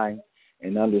line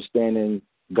and understanding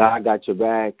God got your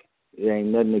back, there ain't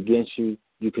nothing against you,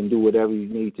 you can do whatever you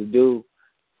need to do.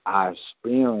 I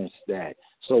experienced that.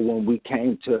 So when we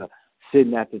came to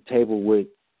sitting at the table with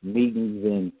meetings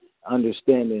and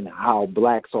understanding how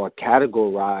blacks are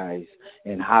categorized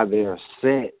and how they're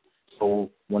set, so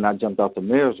when I jumped out the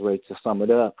mayor's race, to sum it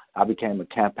up, I became a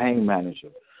campaign manager.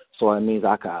 So that means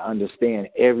I can understand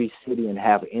every city and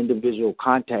have individual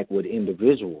contact with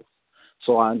individuals.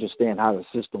 So I understand how the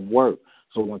system works.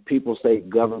 So when people say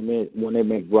government, when they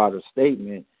make broader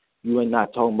statements, you ain't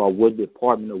not talking about what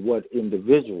department or what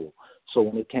individual. So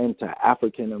when it came to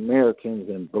African Americans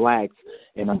and blacks,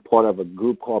 and I'm part of a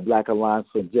group called Black Alliance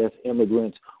for Just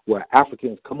Immigrants, where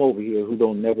Africans come over here who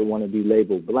don't never want to be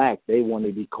labeled black. They want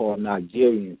to be called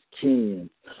Nigerians, Kenyans,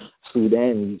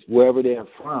 Sudanese, wherever they're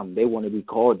from. They want to be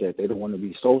called that. They don't want to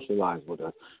be socialized with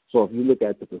us. So if you look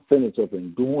at the percentage of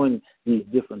enduring these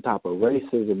different type of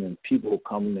racism and people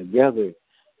coming together,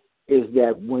 is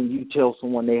that when you tell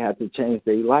someone they have to change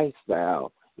their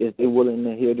lifestyle, is they willing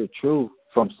to hear the truth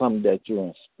from something that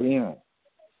you're experiencing.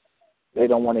 They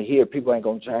don't want to hear people ain't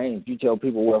going to change. You tell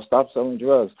people, well, stop selling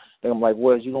drugs. They're like,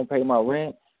 well, you going to pay my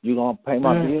rent? You going to pay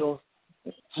my bills?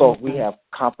 So if we have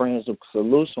comprehensive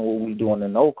solution, what we're doing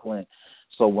in Oakland,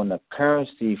 so when the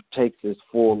currency takes its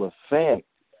full effect,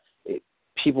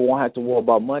 people won't have to worry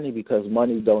about money because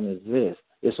money don't exist.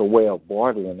 It's a way of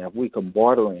bartering. If we can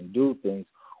barter and do things,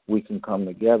 we can come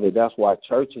together. That's why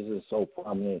churches is so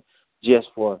prominent just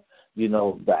for,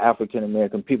 the African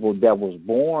American people that was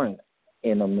born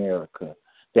in America,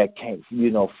 that came,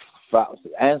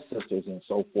 ancestors and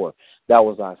so forth. That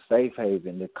was our safe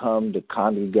haven to come, to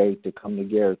congregate, to come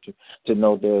together, to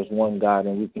know there's one God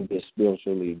and we can get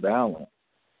spiritually balanced.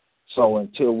 So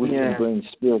until we can bring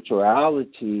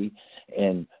spirituality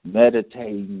and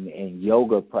meditating and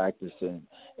yoga practicing,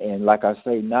 and like I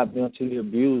say, not mentally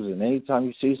abusing. Anytime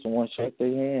you see someone, shake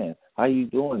their hand. How you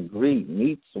doing? Greet,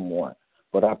 meet someone.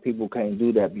 But our people can't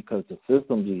do that because the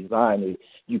system designed it.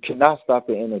 You cannot stop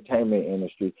the entertainment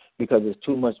industry because there's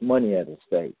too much money at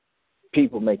stake.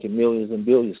 People making millions and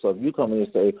billions. So if you come in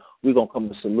and say, we're going to come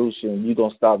to a solution, you're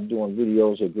going to stop doing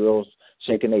videos of girls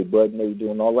shaking their butt and they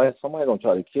doing all that, somebody's going to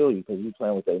try to kill you because you're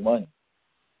playing with their money.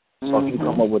 So if you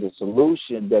come up with a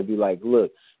solution that be like,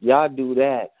 look, y'all do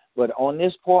that, but on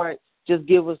this part, just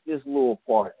give us this little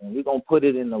part, and we're going to put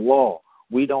it in the law.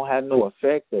 We don't have no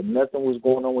effect that nothing was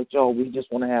going on with y'all. We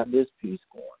just want to have this piece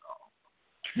going on.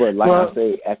 But like I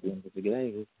say, at the end of the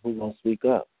day, who's going to speak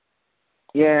up?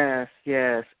 Yes.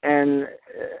 And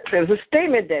there was a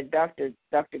statement that Dr.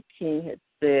 King had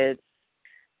said.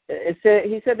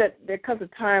 He said that there comes a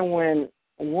time when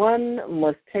one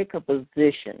must take a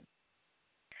position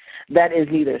that is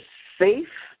neither safe,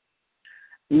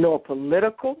 nor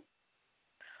political,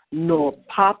 nor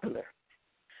popular,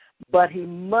 but he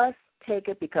must take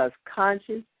it because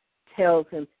conscience tells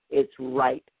him it's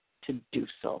right to do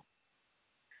so.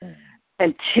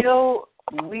 Until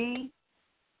we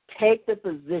take the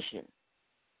position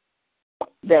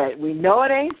that we know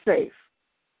it ain't safe,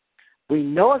 we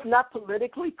know it's not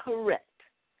politically correct,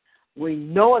 we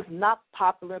know it's not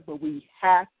popular, but we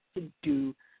have to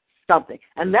do something.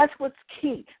 And that's what's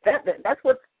key. That's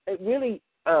what really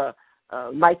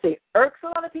might say irks a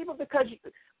lot of people, because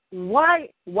why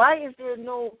is there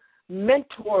no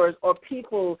mentors or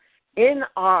people in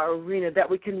our arena that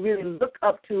we can really look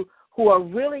up to who are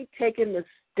really taking the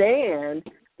stand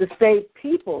to say,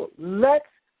 people, let's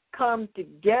come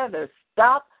together,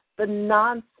 stop the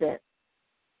nonsense,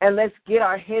 and let's get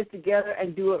our heads together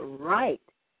and do it right.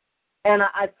 And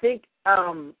I think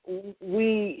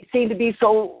we seem to be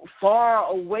so far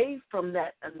away from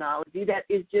that analogy that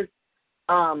it's just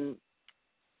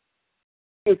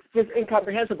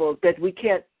incomprehensible that we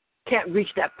can't reach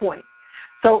that point.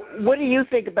 So what do you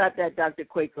think about that, Dr.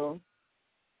 Kwaku?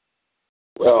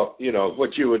 Well,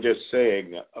 what you were just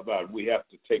saying about we have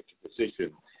to take the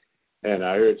position, and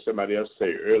I heard somebody else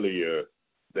say earlier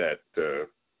that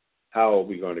how are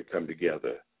we going to come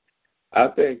together? I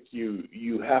think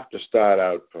you have to start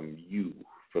out from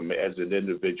as an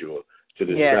individual to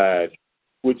decide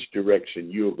which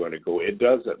direction you're going to go. It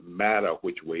doesn't matter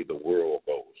which way the world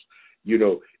goes.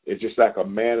 It's just like a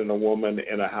man and a woman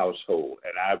in a household,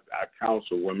 and I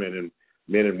counsel men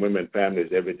and women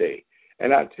families every day.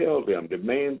 And I tell them, the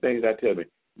main things I tell them,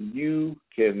 you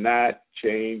cannot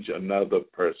change another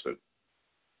person.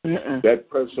 That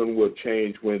person will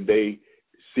change when they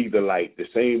see the light. The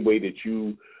same way that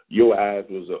your eyes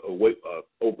was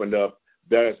opened up,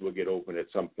 theirs will get open at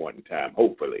some point in time,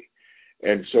 hopefully.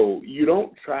 And so you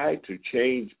don't try to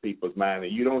change people's mind,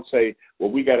 and you don't say,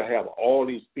 well, we got to have all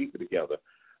these people together.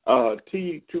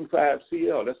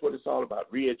 T25CL, that's what it's all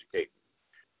about, re-educating.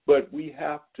 But we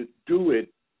have to do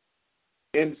it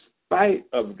in spite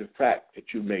of the fact that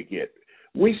you may get.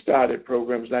 We started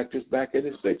programs like this back in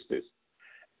the 60s.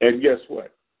 And guess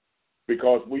what?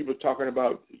 Because we were talking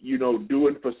about,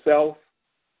 doing for self,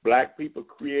 black people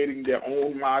creating their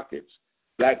own markets,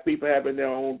 black people having their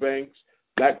own banks,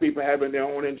 black people having their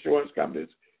own insurance companies.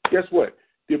 Guess what?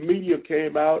 The media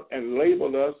came out and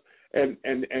labeled us, and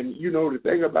the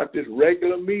thing about this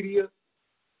regular media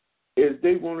is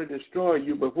they want to destroy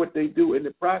you, but what they do in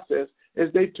the process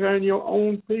is they turn your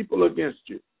own people against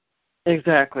you.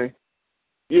 Exactly.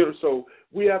 So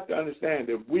we have to understand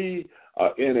that we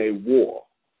are in a war,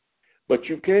 but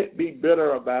you can't be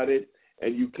bitter about it,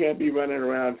 and you can't be running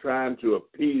around trying to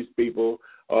appease people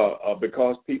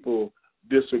because people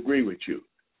disagree with you.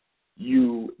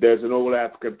 There's an old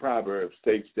African proverb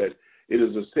states that it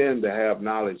is a sin to have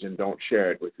knowledge and don't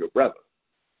share it with your brother.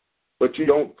 But you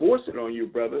don't force it on your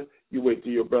brother. You wait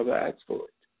till your brother asks for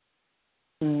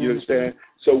it. Mm-hmm. You understand?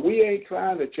 So we ain't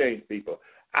trying to change people.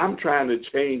 I'm trying to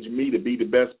change me to be the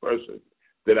best person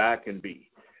that I can be.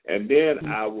 And then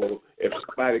I will, if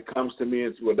somebody comes to me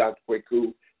and says, well, Dr.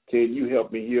 Kwaku, can you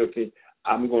help me here?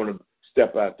 I'm going to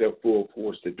step out there full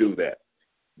force to do that.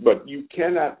 But you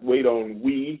cannot wait on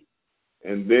we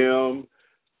and them,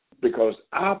 because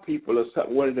our people are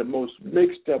one of the most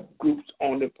mixed up groups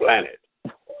on the planet.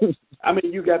 I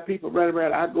mean, you got people running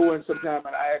around. I go in sometime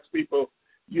and I ask people,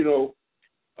 who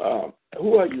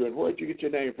are you and where did you get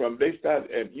your name from? They start,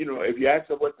 and if you ask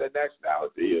them what their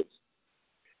nationality is,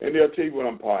 and they'll tell you, well,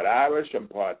 I'm part Irish, I'm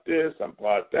part this, I'm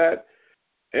part that.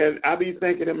 And I be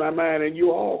thinking in my mind, and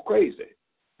you're all crazy,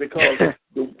 because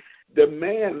the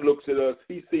man looks at us,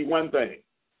 he see one thing.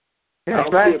 I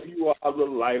don't care if you are a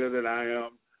little lighter than I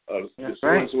am,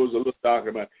 so-and-so is a little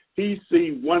darker than I am. He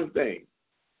see one thing.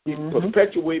 He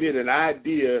perpetuated an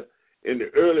idea in the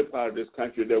early part of this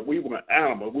country that we were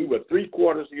animals. We were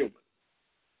 3/4 human.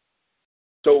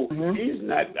 So he's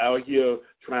not out here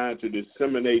trying to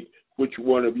disseminate which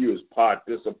one of you is part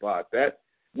this or part that.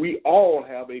 We all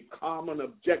have a common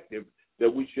objective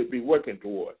that we should be working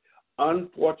toward.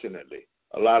 Unfortunately,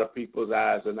 a lot of people's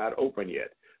eyes are not open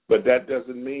yet. But that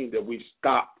doesn't mean that we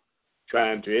stop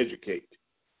trying to educate,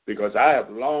 because I have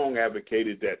long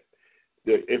advocated that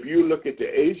if you look at the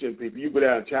Asian people, you go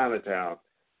down to Chinatown,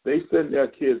 they send their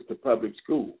kids to public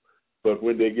school. But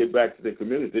when they get back to the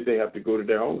community, they have to go to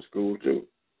their own school too.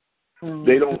 Mm-hmm.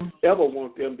 They don't ever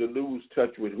want them to lose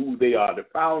touch with who they are. The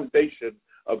foundation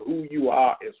of who you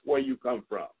are is where you come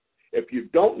from. If you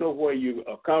don't know where you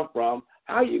come from,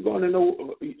 how are you going to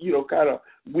know, kind of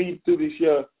weed through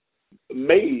this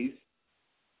maze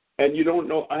and you don't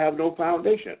know, I have no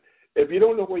foundation. If you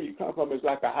don't know where you come from, it's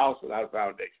like a house without a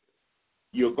foundation.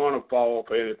 You're going to fall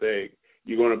for anything.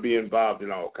 You're going to be involved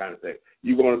in all kinds of things.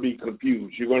 You're going to be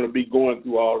confused. You're going to be going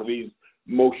through all of these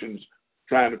motions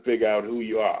trying to figure out who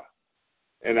you are.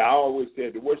 And I always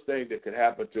said the worst thing that could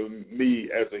happen to me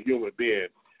as a human being,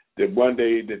 that one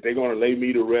day that they're going to lay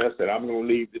me to rest and I'm going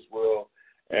to leave this world,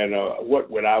 and what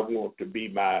would I want to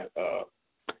be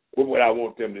what would I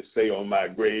want them to say on my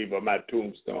grave or my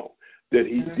tombstone? That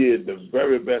he did the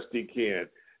very best he can.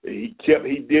 He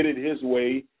did it his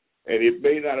way, and it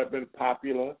may not have been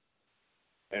popular,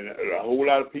 and a whole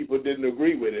lot of people didn't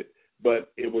agree with it,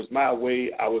 but it was my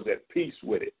way. I was at peace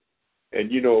with it. And,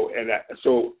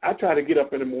 so I try to get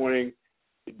up in the morning.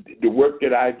 The work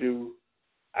that I do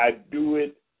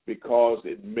it because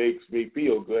it makes me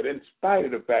feel good, in spite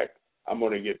of the fact I'm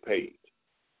going to get paid.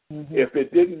 Mm-hmm. If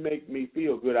it didn't make me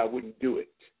feel good, I wouldn't do it.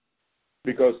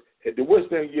 Because the worst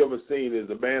thing you ever seen is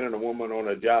a man and a woman on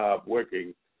a job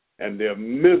working, and they're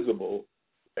miserable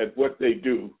at what they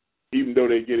do, even though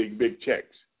they're getting big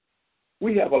checks.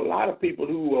 We have a lot of people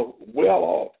who are well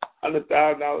off,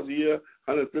 $100,000 a year,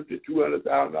 $150,000,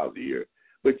 $200,000 a year,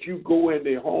 but you go in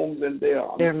their homes and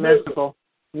they're miserable.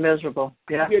 Miserable.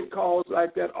 Yeah. You get calls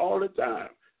like that all the time.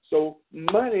 So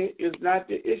money is not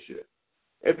the issue.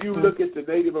 If you look at the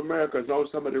Native Americans on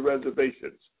some of the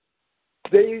reservations,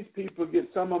 these people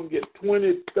some of them get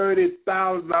 $20,000,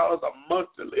 $30,000 a month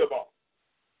to live on.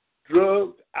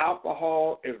 Drugs,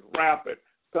 alcohol is rampant.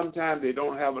 Sometimes they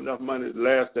don't have enough money to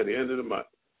last at the end of the month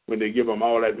when they give them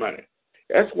all that money.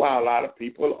 That's why a lot of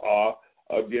people are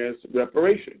against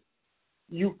reparation.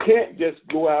 You can't just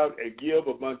go out and give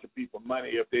a bunch of people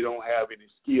money if they don't have any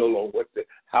skill on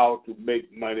how to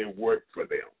make money work for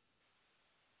them.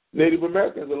 Native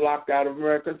Americans are locked out of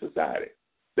American society.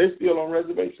 They're still on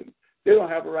reservations. They don't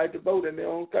have a right to vote in their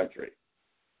own country.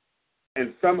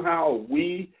 And somehow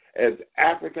we, as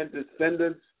African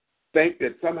descendants, think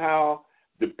that somehow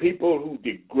the people who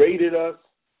degraded us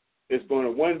is going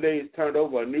to one day turn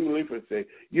over a new leaf and say,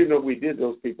 we did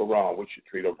those people wrong. We should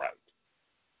treat them right.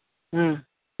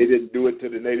 They didn't do it to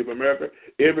the Native American.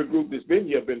 Every group that's been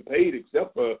here have been paid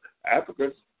except for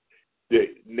Africans.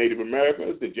 The Native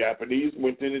Americans, the Japanese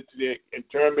went into the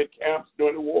internment camps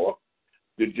during the war.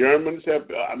 The Germans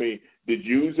the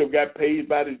Jews have got paid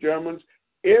by the Germans.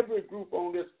 Every group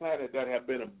on this planet that have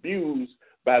been abused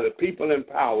by the people in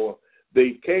power,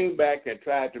 they came back and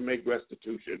tried to make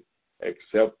restitution,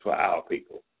 except for our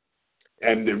people.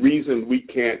 And the reason we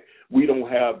can't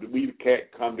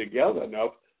come together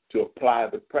enough to apply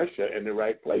the pressure in the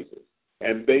right places.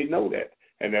 And they know that.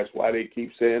 And that's why they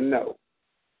keep saying no.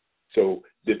 So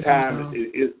the time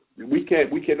is we can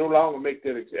no longer make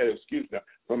that excuse now.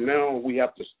 From now on, we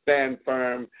have to stand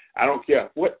firm. I don't care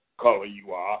what color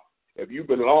you are. If you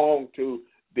belong to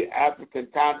the African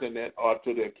continent or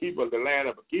to the land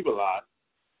of Akibalat,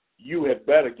 you had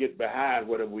better get behind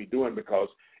whatever we're doing, because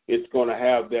it's going to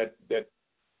have that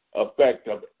effect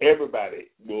of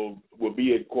everybody will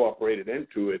be incorporated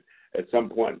into it at some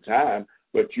point in time.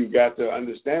 But you got to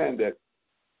understand that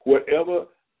whatever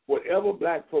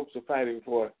black folks are fighting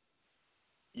for,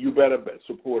 you better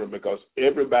support them, because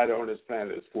everybody on this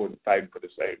planet is fighting for the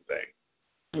same thing.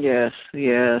 Yes,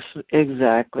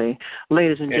 exactly.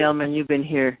 Ladies and gentlemen, you've been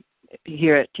here at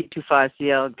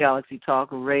T25CL Galaxy Talk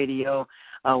Radio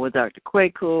with Dr.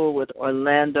 Kwaku, with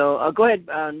Orlando. Go ahead,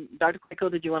 Dr. Kwaku,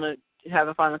 did you want to have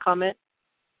a final comment?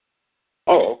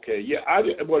 Oh, okay. Yeah,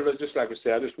 just like I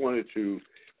said, I just wanted to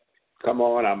come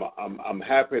on. I'm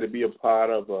happy to be a part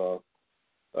of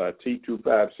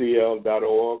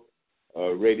T25CL.org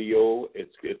radio.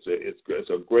 It's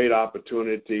a great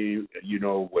opportunity,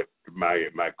 with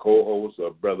my co-host,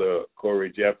 Brother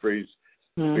Corey Jeffries,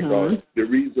 because the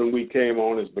reason we came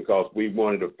on is because we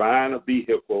wanted to find a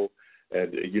vehicle.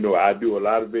 And, I do a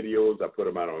lot of videos. I put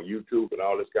them out on YouTube and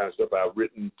all this kind of stuff. I've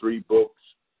written 3 books,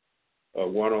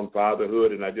 one on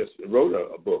fatherhood, and I just wrote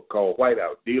a book called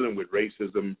Whiteout, dealing with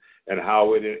racism and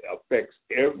how it affects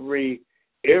every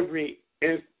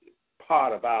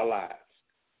part of our lives.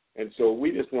 And so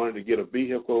we just wanted to get a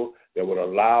vehicle that would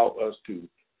allow us to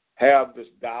have this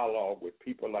dialogue with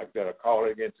people like that are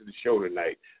calling into the show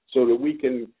tonight, so that we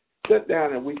can sit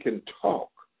down and we can talk.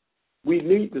 We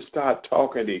need to start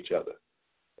talking to each other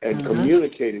and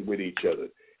communicating with each other.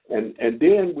 And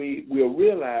then we'll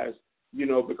realize,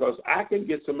 because I can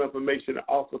get some information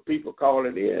off of people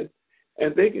calling in,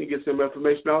 and they can get some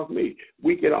information off me.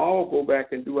 We can all go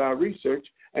back and do our research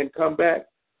and come back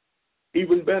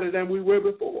even better than we were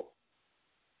before.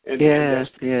 Yes.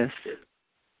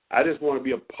 I just want to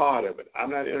be a part of it.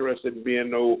 I'm not interested in being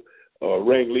no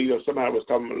ringleader. Somebody was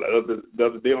talking the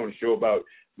other day on the show about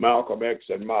Malcolm X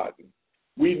and Martin.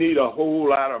 We need a whole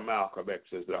lot of Malcolm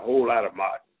X's and a whole lot of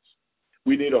Martins.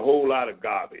 We need a whole lot of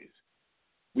Garveys.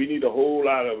 We need a whole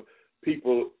lot of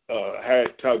people,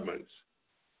 Harriet Tubmans.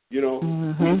 You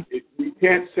know, we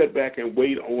can't sit back and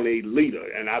wait on a leader.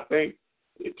 And I think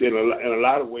in a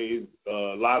lot of ways,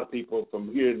 a lot of people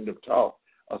from hearing them talk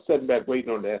are sitting back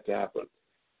waiting on that to happen.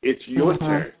 It's your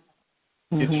turn.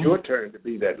 It's your turn to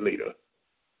be that leader.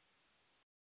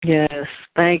 Yes,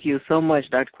 thank you so much,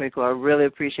 Dr. Kwaku. I really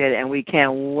appreciate it, and we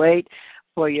can't wait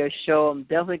for your show. I'm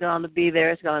definitely going to be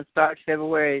there. It's going to start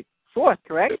February 4th,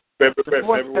 correct? February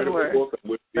 4th.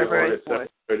 February 4th.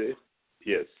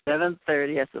 Yes.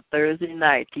 7:30. It's a Thursday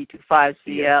night.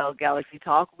 T25CL Galaxy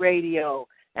Talk Radio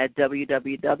at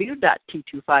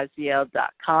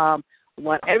www.t25cl.com. We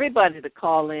want everybody to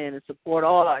call in and support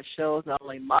all our shows, not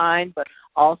only mine, but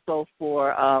also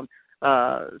for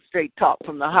Straight Talk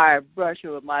from the Higher Brush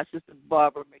with my sister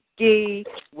Barbara McGee,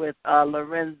 with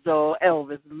Lorenzo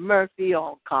Elvis Murphy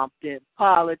on Compton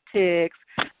Politics,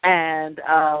 and,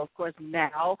 of course,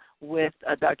 now with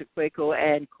Dr. Kwaku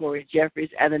and Corey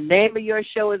Jeffries. And the name of your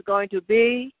show is going to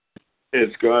be?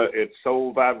 It's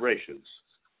Soul Vibrations.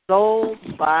 Soul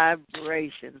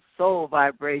Vibrations. We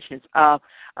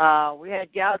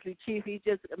had Galaxy Chief. He's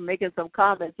just making some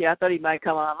comments here. I thought he might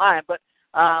come online, but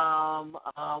we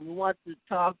want to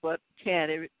talk, but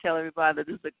can't tell everybody that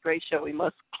this is a great show. We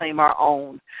must claim our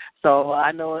own. So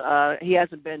I know he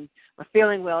hasn't been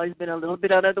feeling well. He's been a little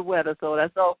bit under the weather, so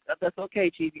that's okay,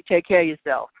 Chief. You take care of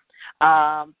yourself.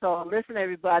 So listen,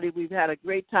 everybody, we've had a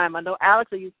great time. I know,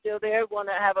 Alex, are you still there? Want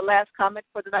to have a last comment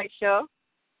for tonight's show?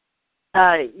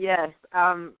 Yes,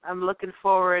 I'm looking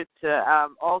forward to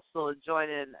also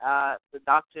joining the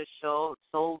doctor's show,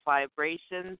 Soul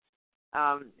Vibrations.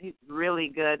 He's really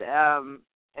good and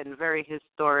very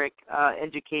historic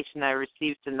education I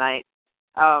received tonight.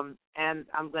 And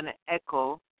I'm going to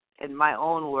echo in my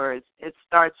own words, it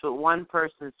starts with one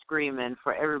person screaming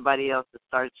for everybody else to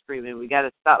start screaming. We got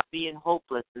to stop being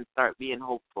hopeless and start being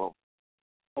hopeful.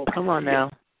 Oh, come on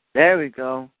now. There we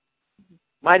go.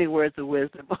 Mighty words of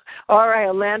wisdom. All right,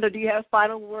 Orlando, do you have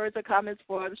final words or comments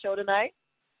for the show tonight?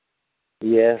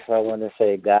 Yes, I want to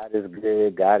say God is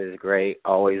good, God is great,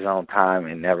 always on time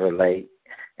and never late.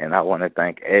 And I want to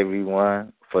thank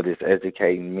everyone for this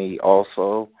educating me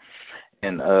also.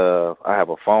 And I have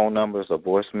a phone number, it's a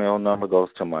voicemail number, goes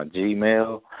to my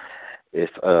Gmail.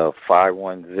 It's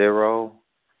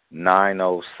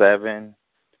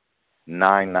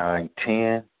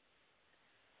 510-907-9910.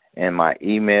 And my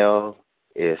email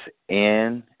is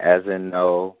N as in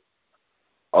no,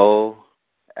 O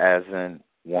as in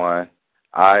one,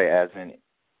 I as in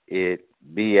it,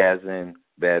 B as in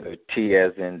better, T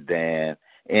as in Dan,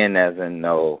 N as in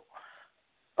no,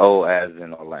 O as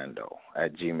in Orlando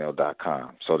at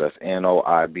gmail.com. So that's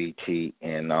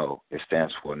NOIBTNO. It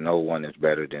stands for No One is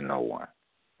Better Than No One.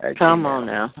 Come on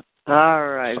now. All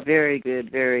right. Very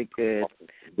good. Very good.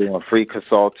 Doing free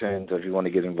consultants if you want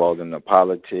to get involved in the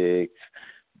politics,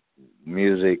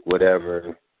 music,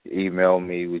 whatever. Email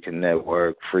me. We can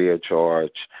network free of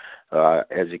charge.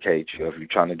 Educate you. If you're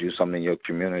trying to do something in your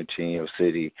community, in your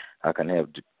city, I can help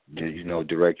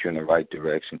direct you in the right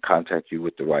direction, contact you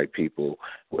with the right people,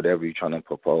 whatever you're trying to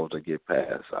propose or get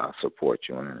past, I'll support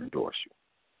you and endorse you.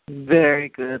 Very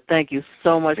good. Thank you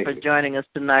so much for joining us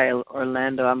tonight,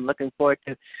 Orlando. I'm looking forward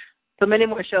to many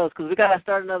more shows because we got to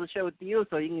start another show with you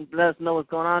so you can let us know what's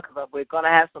going on because we're going to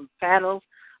have some panels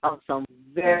on some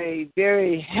very,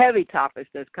 very heavy topics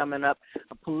that's coming up,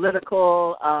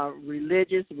 political,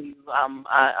 religious. I'm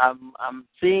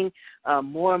seeing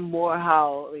more and more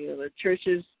how the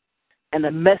churches and the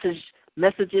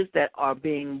messages that are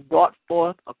being brought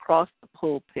forth across the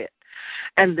pulpit.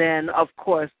 And then, of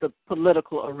course, the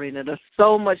political arena. There's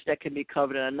so much that can be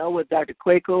covered. And I know with Dr.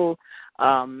 Kwaku,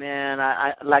 man,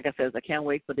 I like I said, I can't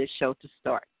wait for this show to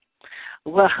start.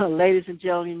 Well, ladies and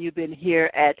gentlemen, you've been here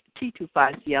at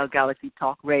T25CL Galaxy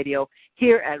Talk Radio,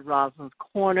 here at Rosalind's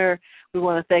Corner. We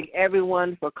want to thank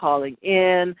everyone for calling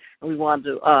in, and we want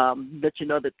to let you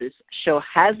know that this show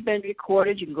has been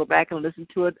recorded. You can go back and listen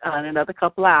to it in another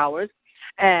couple of hours.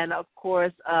 And, of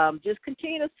course, just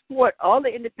continue to support all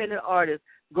the independent artists.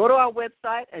 Go to our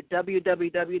website at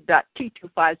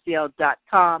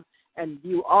www.t25cl.com. and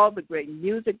view all the great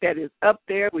music that is up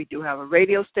there. We do have a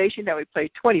radio station that we play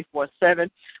 24/7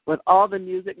 with all the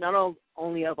music, not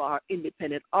only of our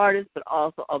independent artists, but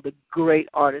also of the great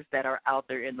artists that are out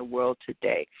there in the world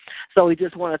today. So we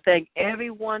just want to thank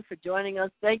everyone for joining us.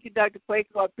 Thank you, Dr.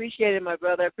 Kwaku. I appreciate it, my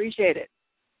brother. I appreciate it.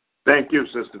 Thank you,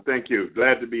 sister. Thank you.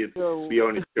 Glad to be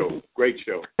on the show. Great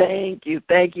show. Thank you.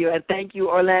 And thank you,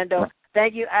 Orlando.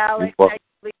 Thank you, Alex. Thank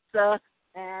you, Lisa.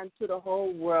 And to the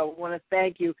whole world, we want to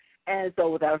thank you. And so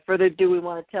without further ado, we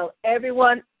want to tell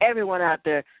everyone out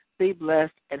there, be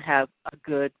blessed and have a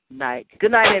good night.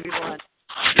 Good night, everyone.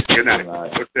 Good night.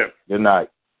 Good night.